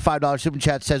 writes in with the $5 super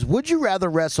chat says, "Would you rather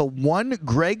wrestle 1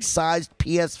 Greg-sized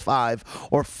PS5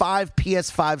 or 5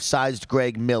 PS5-sized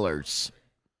Greg Millers?"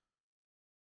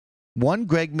 1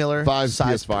 Greg Miller 5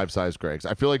 PS5-sized Gregs.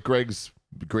 I feel like Greg's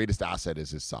greatest asset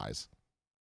is his size.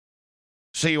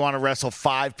 So you want to wrestle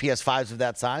 5 PS5s of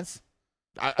that size?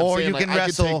 I can could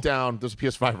wrestle. take down. There's a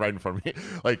PS5 right in front of me.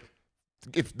 Like,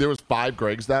 if there was 5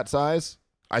 Gregs that size,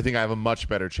 I think I have a much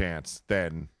better chance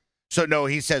than. So, no,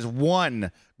 he says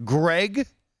 1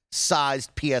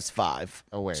 Greg-sized PS5.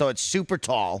 Oh, wait. So it's super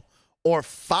tall. Or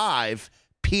 5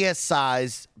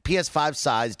 PS5-sized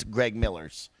Greg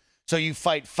Millers. So you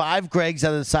fight 5 Gregs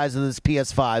that are the size of this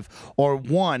PS5 or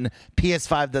 1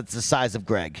 PS5 that's the size of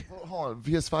Greg. Hold on.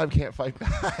 PS5 can't fight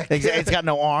back. It's got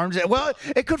no arms. Well,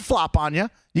 it could flop on you.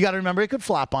 You got to remember, it could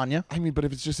flop on you. I mean, but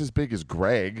if it's just as big as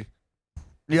Greg.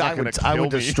 Yeah, I would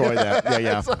destroy that.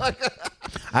 Yeah. Like,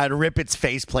 I'd rip its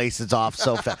face places off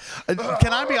so fast.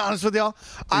 Can I be honest with y'all?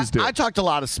 I talked a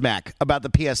lot of smack about the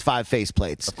PS5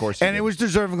 faceplates. Of course you and did. it was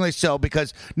deservingly so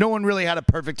because no one really had a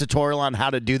perfect tutorial on how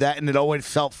to do that, and it always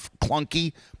felt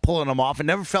clunky pulling them off. It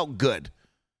never felt good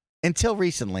until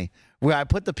recently where I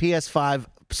put the PS5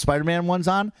 Spider-Man ones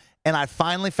on, and I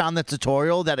finally found the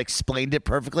tutorial that explained it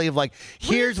perfectly of like,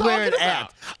 here's where it's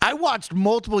at. I watched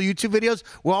multiple YouTube videos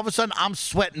where all of a sudden I'm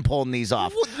sweating pulling these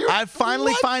off. I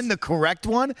finally find the correct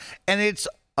one, and it's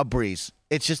a breeze.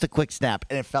 It's just a quick snap,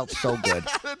 and it felt so good.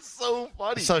 That's so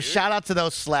funny. So dude. shout out to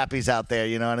those slappies out there,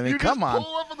 you know what I mean? You Come just on.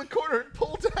 pull up in the corner and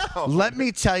pull down. Let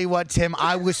me tell you what, Tim,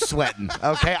 I was sweating,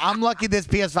 okay? I'm lucky this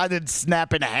PS5 didn't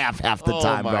snap in half the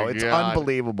time, my bro. It's God.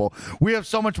 unbelievable. We have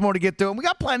so much more to get through, and we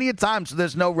got plenty of time, so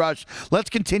there's no rush. Let's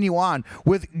continue on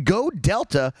with Go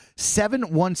Delta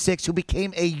 716, who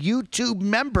became a YouTube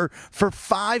member for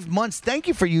 5 months. Thank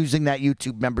you for using that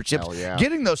YouTube membership, Hell yeah.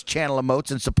 getting those channel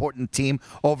emotes and supporting the team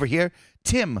over here.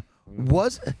 Tim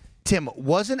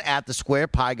wasn't at the Square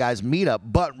Pie Guys meetup,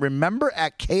 but remember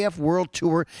at KF World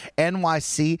Tour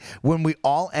NYC when we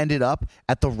all ended up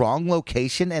at the wrong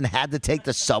location and had to take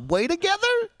the subway together?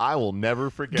 I will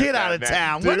never forget. Get that, out of man.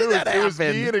 town. Dude, When did that It was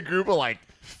happen? me and a group of like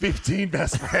 15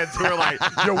 best friends who were like,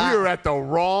 yo, we were at the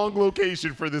wrong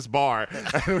location for this bar.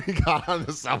 And we got on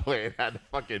the subway and had to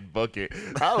fucking book it.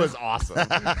 That was awesome.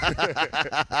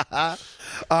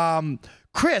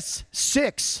 Chris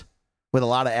 6 with a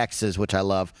lot of X's, which I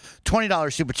love.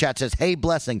 $20 super chat says, hey,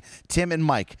 blessing, Tim and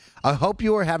Mike. I hope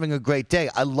you are having a great day.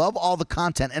 I love all the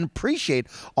content and appreciate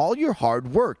all your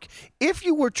hard work. If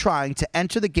you were trying to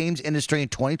enter the games industry in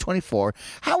 2024,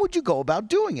 how would you go about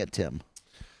doing it, Tim?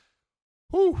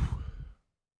 Ooh.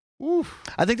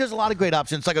 I think there's a lot of great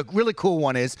options. Like a really cool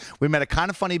one is we met a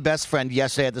kind of funny best friend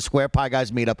yesterday at the Square Pie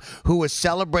Guys meetup who was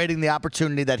celebrating the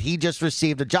opportunity that he just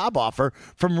received a job offer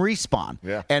from Respawn.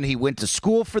 Yeah. And he went to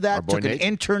school for that, took an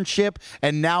internship,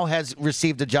 and now has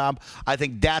received a job. I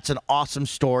think that's an awesome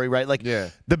story, right? Like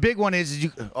the big one is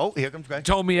you. Oh, here comes Greg.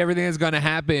 Told me everything is going to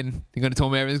happen. You're going to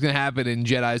tell me everything's going to happen in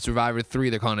Jedi Survivor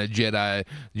 3. They're calling it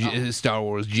Jedi, Star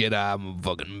Wars Jedi. I'm a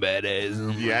fucking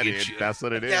badass. Yeah, dude, that's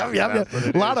what it is. Yeah.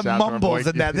 A lot of mumbles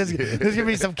in that. There's going to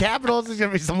be some capitals. There's going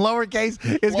to be some lowercase.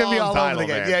 It's going to be all over the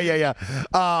game. Man.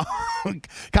 Yeah.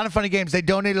 Kind of funny games. They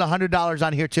donated $100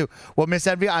 on here too. Well, Miss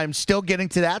Envy, I'm still getting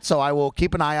to that, so I will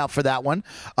keep an eye out for that one.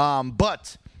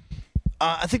 But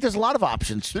I think there's a lot of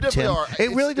options, Tim.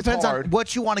 It really depends on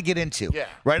what you want to get into. Yeah.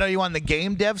 Right? Are you on the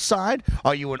game dev side?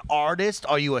 Are you an artist?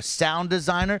 Are you a sound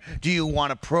designer? Do you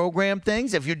want to program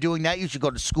things? If you're doing that, you should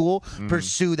go to school,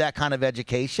 pursue that kind of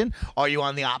education. Are you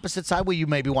on the opposite side where you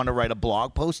maybe want to write a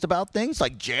blog post about things?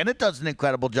 Like Janet does an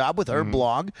incredible job with her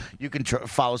blog. You can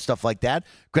follow stuff like that.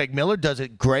 Greg Miller does a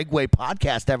Greg Way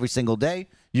podcast every single day.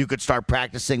 You could start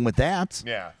practicing with that.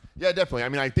 Yeah, definitely. I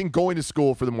mean, I think going to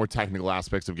school for the more technical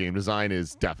aspects of game design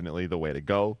is definitely the way to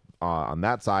go on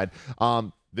that side.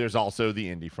 There's also the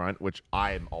indie front, which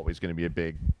I am always going to be a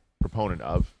big proponent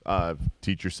of.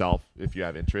 Teach yourself if you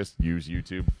have interest. Use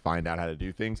YouTube. Find out how to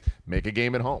do things. Make a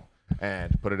game at home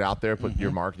and put it out there. Put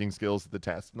your marketing skills to the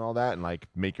test and all that, and like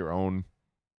make your own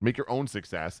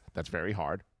success. That's very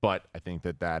hard, but I think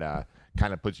that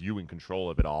kind of puts you in control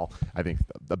of it all. I think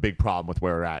the big problem with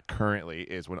where we're at currently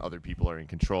is when other people are in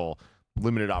control,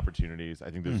 limited opportunities.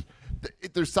 I think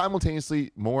there's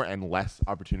simultaneously more and less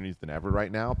opportunities than ever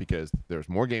right now because there's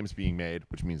more games being made,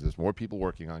 which means there's more people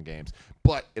working on games,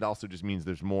 but it also just means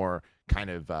there's more kind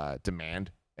of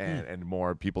demand and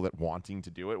more people that wanting to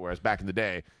do it. Whereas back in the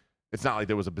day, it's not like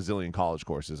there was a bazillion college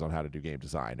courses on how to do game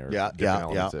design or different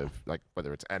elements of like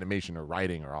whether it's animation or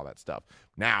writing or all that stuff.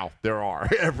 Now there are.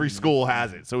 Every school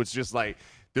has it. So it's just like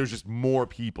there's just more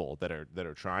people that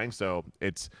are trying. So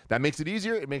that makes it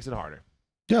easier. It makes it harder.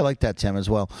 Yeah, I like that, Tim, as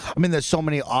well. I mean, there's so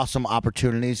many awesome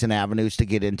opportunities and avenues to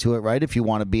get into it, right? If you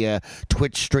want to be a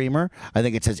Twitch streamer, I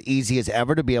think it's as easy as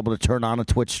ever to be able to turn on a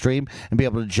Twitch stream and be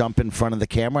able to jump in front of the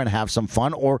camera and have some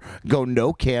fun, or go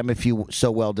no cam if you so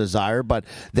well desire. But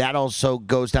that also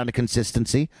goes down to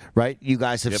consistency, right? You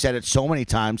guys have said it so many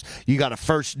times. You got to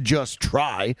first just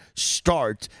try,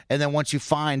 start, and then once you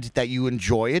find that you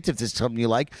enjoy it, if there's something you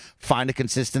like, find a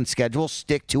consistent schedule,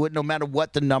 stick to it, no matter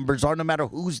what the numbers are, no matter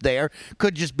who's there.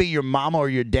 Could just be your mama or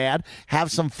your dad.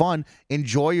 Have some fun,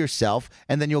 enjoy yourself,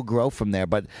 and then you'll grow from there.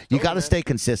 But you got to stay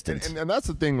consistent. And that's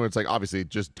the thing where it's like, obviously,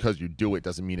 just because you do it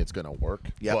doesn't mean it's going to work.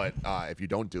 Yep. But if you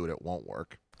don't do it, it won't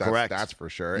work. Correct. That's for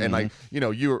sure. And like,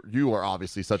 you are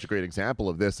obviously such a great example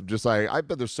of this. Just like, I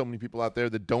bet there's so many people out there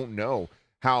that don't know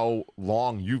how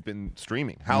long you've been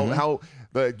streaming, how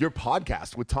your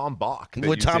podcast with Tom Bach.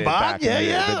 With Tom Bach?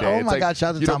 Yeah. Oh my God,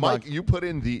 shout out to Tom Bach. You put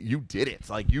in you did it.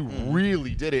 Like you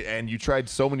really did it, and you tried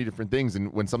so many different things,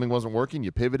 and when something wasn't working,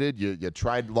 you pivoted, you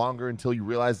tried longer until you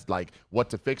realized like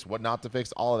what to fix, what not to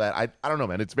fix, all of that. I don't know,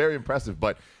 man. It's very impressive,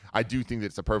 but I do think that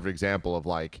it's a perfect example of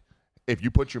like, if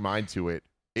you put your mind to it,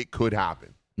 it could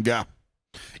happen. Yeah.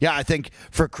 Yeah, I think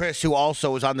for Chris, who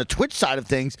also is on the Twitch side of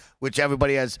things, which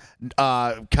everybody has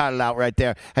counted out right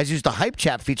there, has used the Hype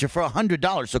Chat feature for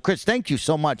 $100. So, Chris, thank you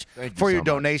so much for your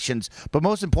donations. But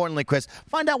most importantly, Chris,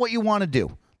 find out what you want to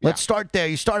do. Let's start there.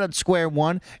 You start at square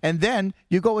one, and then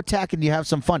you go attack and you have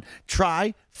some fun.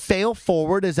 Try, fail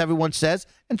forward, as everyone says,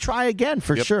 and try again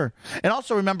for sure. And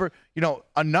also remember,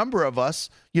 a number of us,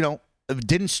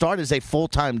 didn't start as a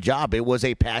full-time job. It was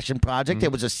a passion project.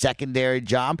 It was a secondary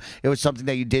job. It was something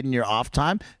that you did in your off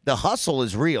time. The hustle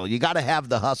is real. You got to have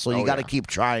the hustle. You got to keep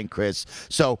trying, Chris.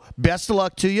 So best of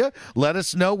luck to you. Let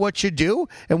us know what you do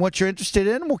and what you're interested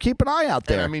in, and we'll keep an eye out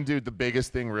there. And I mean, dude, the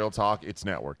biggest thing, real talk, it's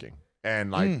networking.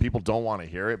 And like people don't want to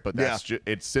hear it, but that's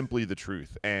it's simply the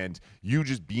truth. And you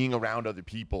just being around other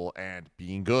people and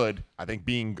being good, I think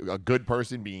being a good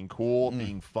person, being cool,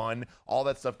 being fun, all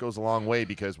that stuff goes a long way,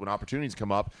 because when opportunities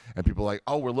come up and people are like,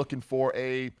 oh, we're looking for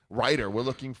a writer, we're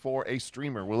looking for a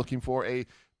streamer, we're looking for a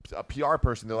PR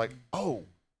person, they're like, oh,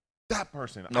 that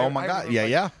person. Oh my God.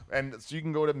 Yeah. And so you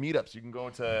can go to meetups, you can go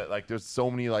to like, there's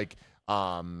so many like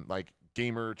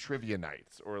gamer trivia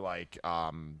nights, or like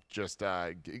just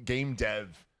game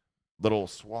dev little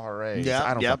soirees. Yeah,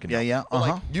 I don't fucking know. yeah. But,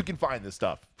 like, you can find this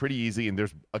stuff pretty easy, and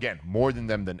there's, again, more than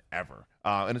them than ever.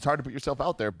 And it's hard to put yourself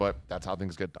out there, but that's how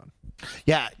things get done.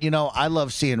 Yeah, I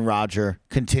love seeing Roger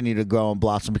continue to grow and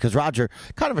blossom because Roger,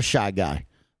 kind of a shy guy.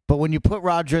 But when you put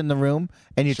Roger in the room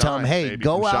and you tell him, hey, baby.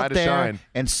 go From shy out to there shine.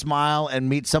 and smile and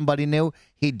meet somebody new,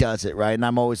 he does it, right? And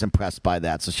I'm always impressed by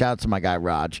that. So shout out to my guy,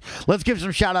 Raj. Let's give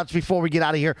some shout outs before we get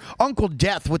out of here. Uncle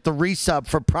Death with the resub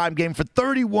for Prime Game for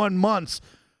 31 months.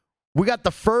 We got the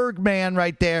Ferg man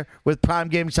right there with Prime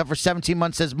Gaming stuff for 17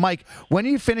 months. Says, Mike, when are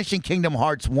you finishing Kingdom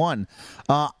Hearts 1?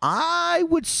 I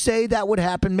would say that would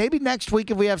happen maybe next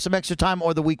week if we have some extra time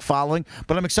or the week following.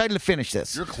 But I'm excited to finish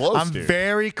this. You're close, I'm dude.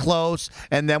 very close.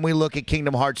 And then we look at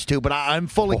Kingdom Hearts 2. But I'm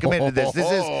fully committed to this. This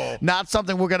is not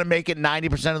something we're going to make it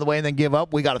 90% of the way and then give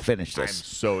up. We got to finish this. I'm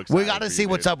so excited. We got to see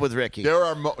what's up with Ricky. There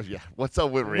are what's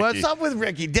up with Ricky? What's up with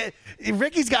Ricky?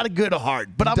 Ricky's got a good heart,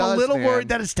 but I'm a does, little man. worried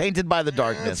that it's tainted by the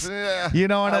darkness. You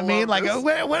know what I mean? Like,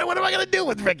 what am I going to do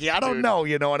with Ricky? I don't know.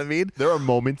 You know what I mean? There are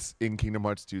moments in Kingdom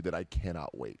Hearts 2 that I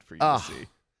cannot wait for you to see.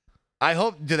 I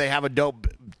hope, do they have a dope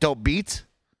beat?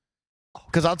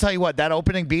 Because I'll tell you what, that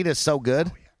opening beat is so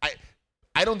good.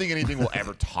 I don't think anything will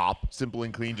ever top Simple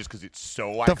and Clean just because it's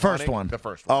so iconic. The first one. The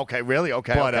first one. Okay, really?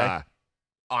 Okay. But okay.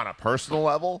 On a personal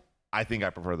level, I think I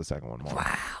prefer the second one more.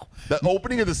 Wow. The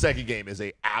opening of the second game is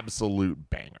a absolute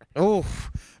banger.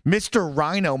 Oof. Mr.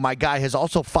 Rhino, my guy, has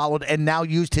also followed and now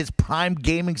used his Prime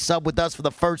Gaming sub with us for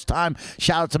the first time.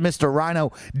 Shout out to Mr.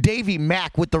 Rhino. Davey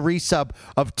Mack with the resub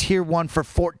of Tier 1 for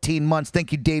 14 months.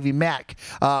 Thank you, Davey Mack.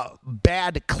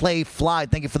 Bad Clay Fly,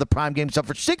 thank you for the Prime Gaming sub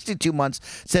for 62 months.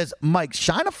 Says, Mike,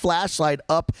 shine a flashlight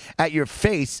up at your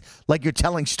face like you're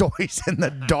telling stories in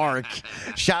the dark.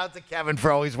 Shout out to Kevin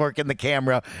for always working the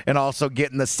camera and also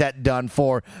getting the set done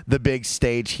for the big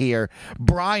stage here.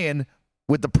 Brian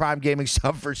with the Prime Gaming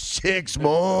sub for 6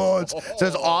 months.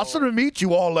 Says, awesome to meet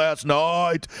you all last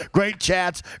night. Great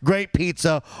chats, great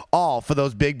pizza, all for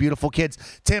those big, beautiful kids.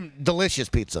 Tim, delicious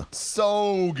pizza.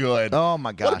 So good. Oh,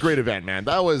 my gosh. What a great event, man.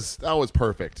 That was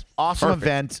perfect. Awesome Perfect.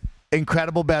 event.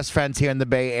 Incredible best friends here in the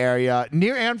Bay Area.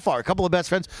 Near and far. A couple of best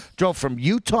friends drove from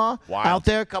Utah out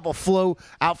there. A couple flew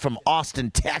out from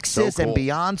Austin, Texas, So cool. and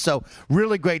beyond. So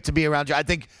really great to be around you. I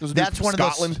think that's one of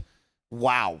those. Scotland.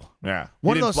 Wow. Yeah.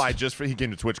 One He of didn't those- fly just for, he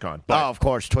came to TwitchCon. Oh, But of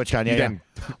course, TwitchCon. he Yeah, then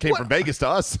came from Vegas to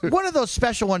us. One of those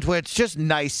special ones where it's just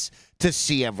nice to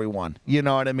see everyone. You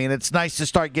know what I mean? It's nice to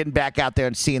start getting back out there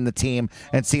and seeing the team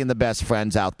and seeing the best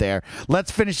friends out there.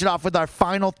 Let's finish it off with our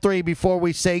final 3 before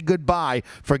we say goodbye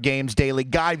for Games Daily.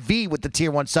 Guy V with the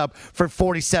Tier 1 sub for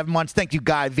 47 months. Thank you,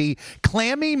 Guy V.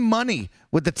 Clammy Money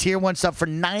with the Tier 1 sub for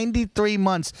 93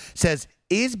 months says,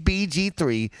 is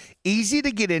BG3 easy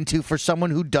to get into for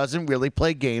someone who doesn't really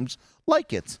play games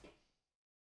like it?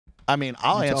 I mean,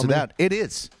 I'll answer that. It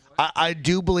is. I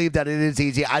do believe that it is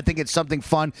easy. I think it's something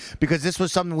fun because this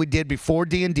was something we did before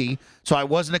D&D, so I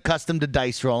wasn't accustomed to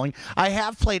dice rolling. I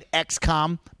have played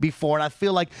XCOM before, and I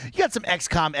feel like you got some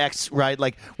XCOM X, right?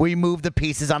 Like where you move the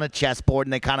pieces on a chessboard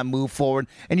and they kind of move forward,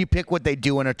 and you pick what they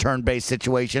do in a turn-based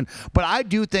situation. But I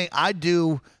do think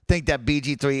that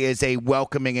BG3 is a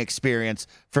welcoming experience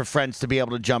for friends to be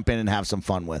able to jump in and have some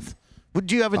fun with.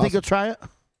 Would you ever think you'll try it?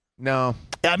 No.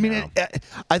 I mean,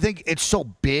 I think it's so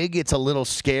big, it's a little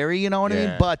scary, you know what I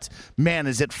mean? But, man,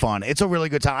 is it fun. It's a really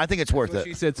good time. I think it's worth it.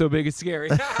 She said so big it's scary.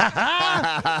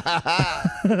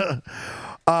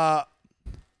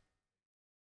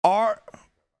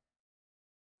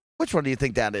 Which one do you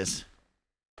think that is?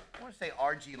 I want to say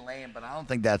RG Lane, but I don't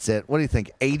think that's it. What do you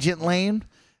think? Agent Lane?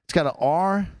 It's got an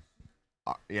R.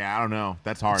 Yeah, I don't know.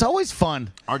 That's hard. It's always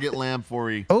fun. Arget Lamb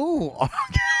 4E. Oh,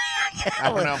 I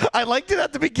don't know. I liked it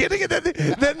at the beginning, and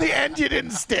then the end you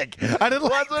didn't stick. I didn't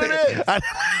like That's what it is.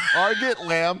 Arget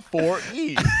Lamb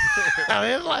 4E.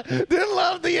 I didn't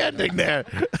love the ending there.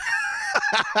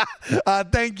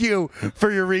 Thank you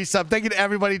for your resub. Thank you to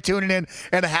everybody tuning in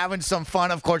and having some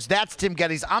fun. Of course, that's Tim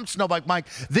Geddes. I'm Snowbike Mike.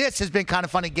 This has been Kind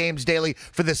of Funny Games Daily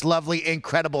for this lovely,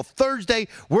 incredible Thursday.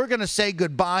 We're going to say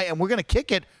goodbye, and we're going to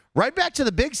kick it right back to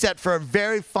the big set for a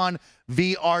very fun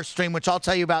VR stream, which I'll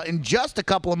tell you about in just a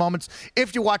couple of moments.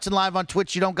 If you're watching live on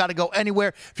Twitch, you don't got to go anywhere.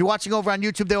 If you're watching over on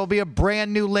YouTube, there will be a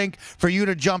brand new link for you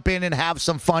to jump in and have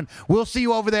some fun. We'll see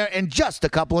you over there in just a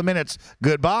couple of minutes.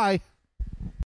 Goodbye.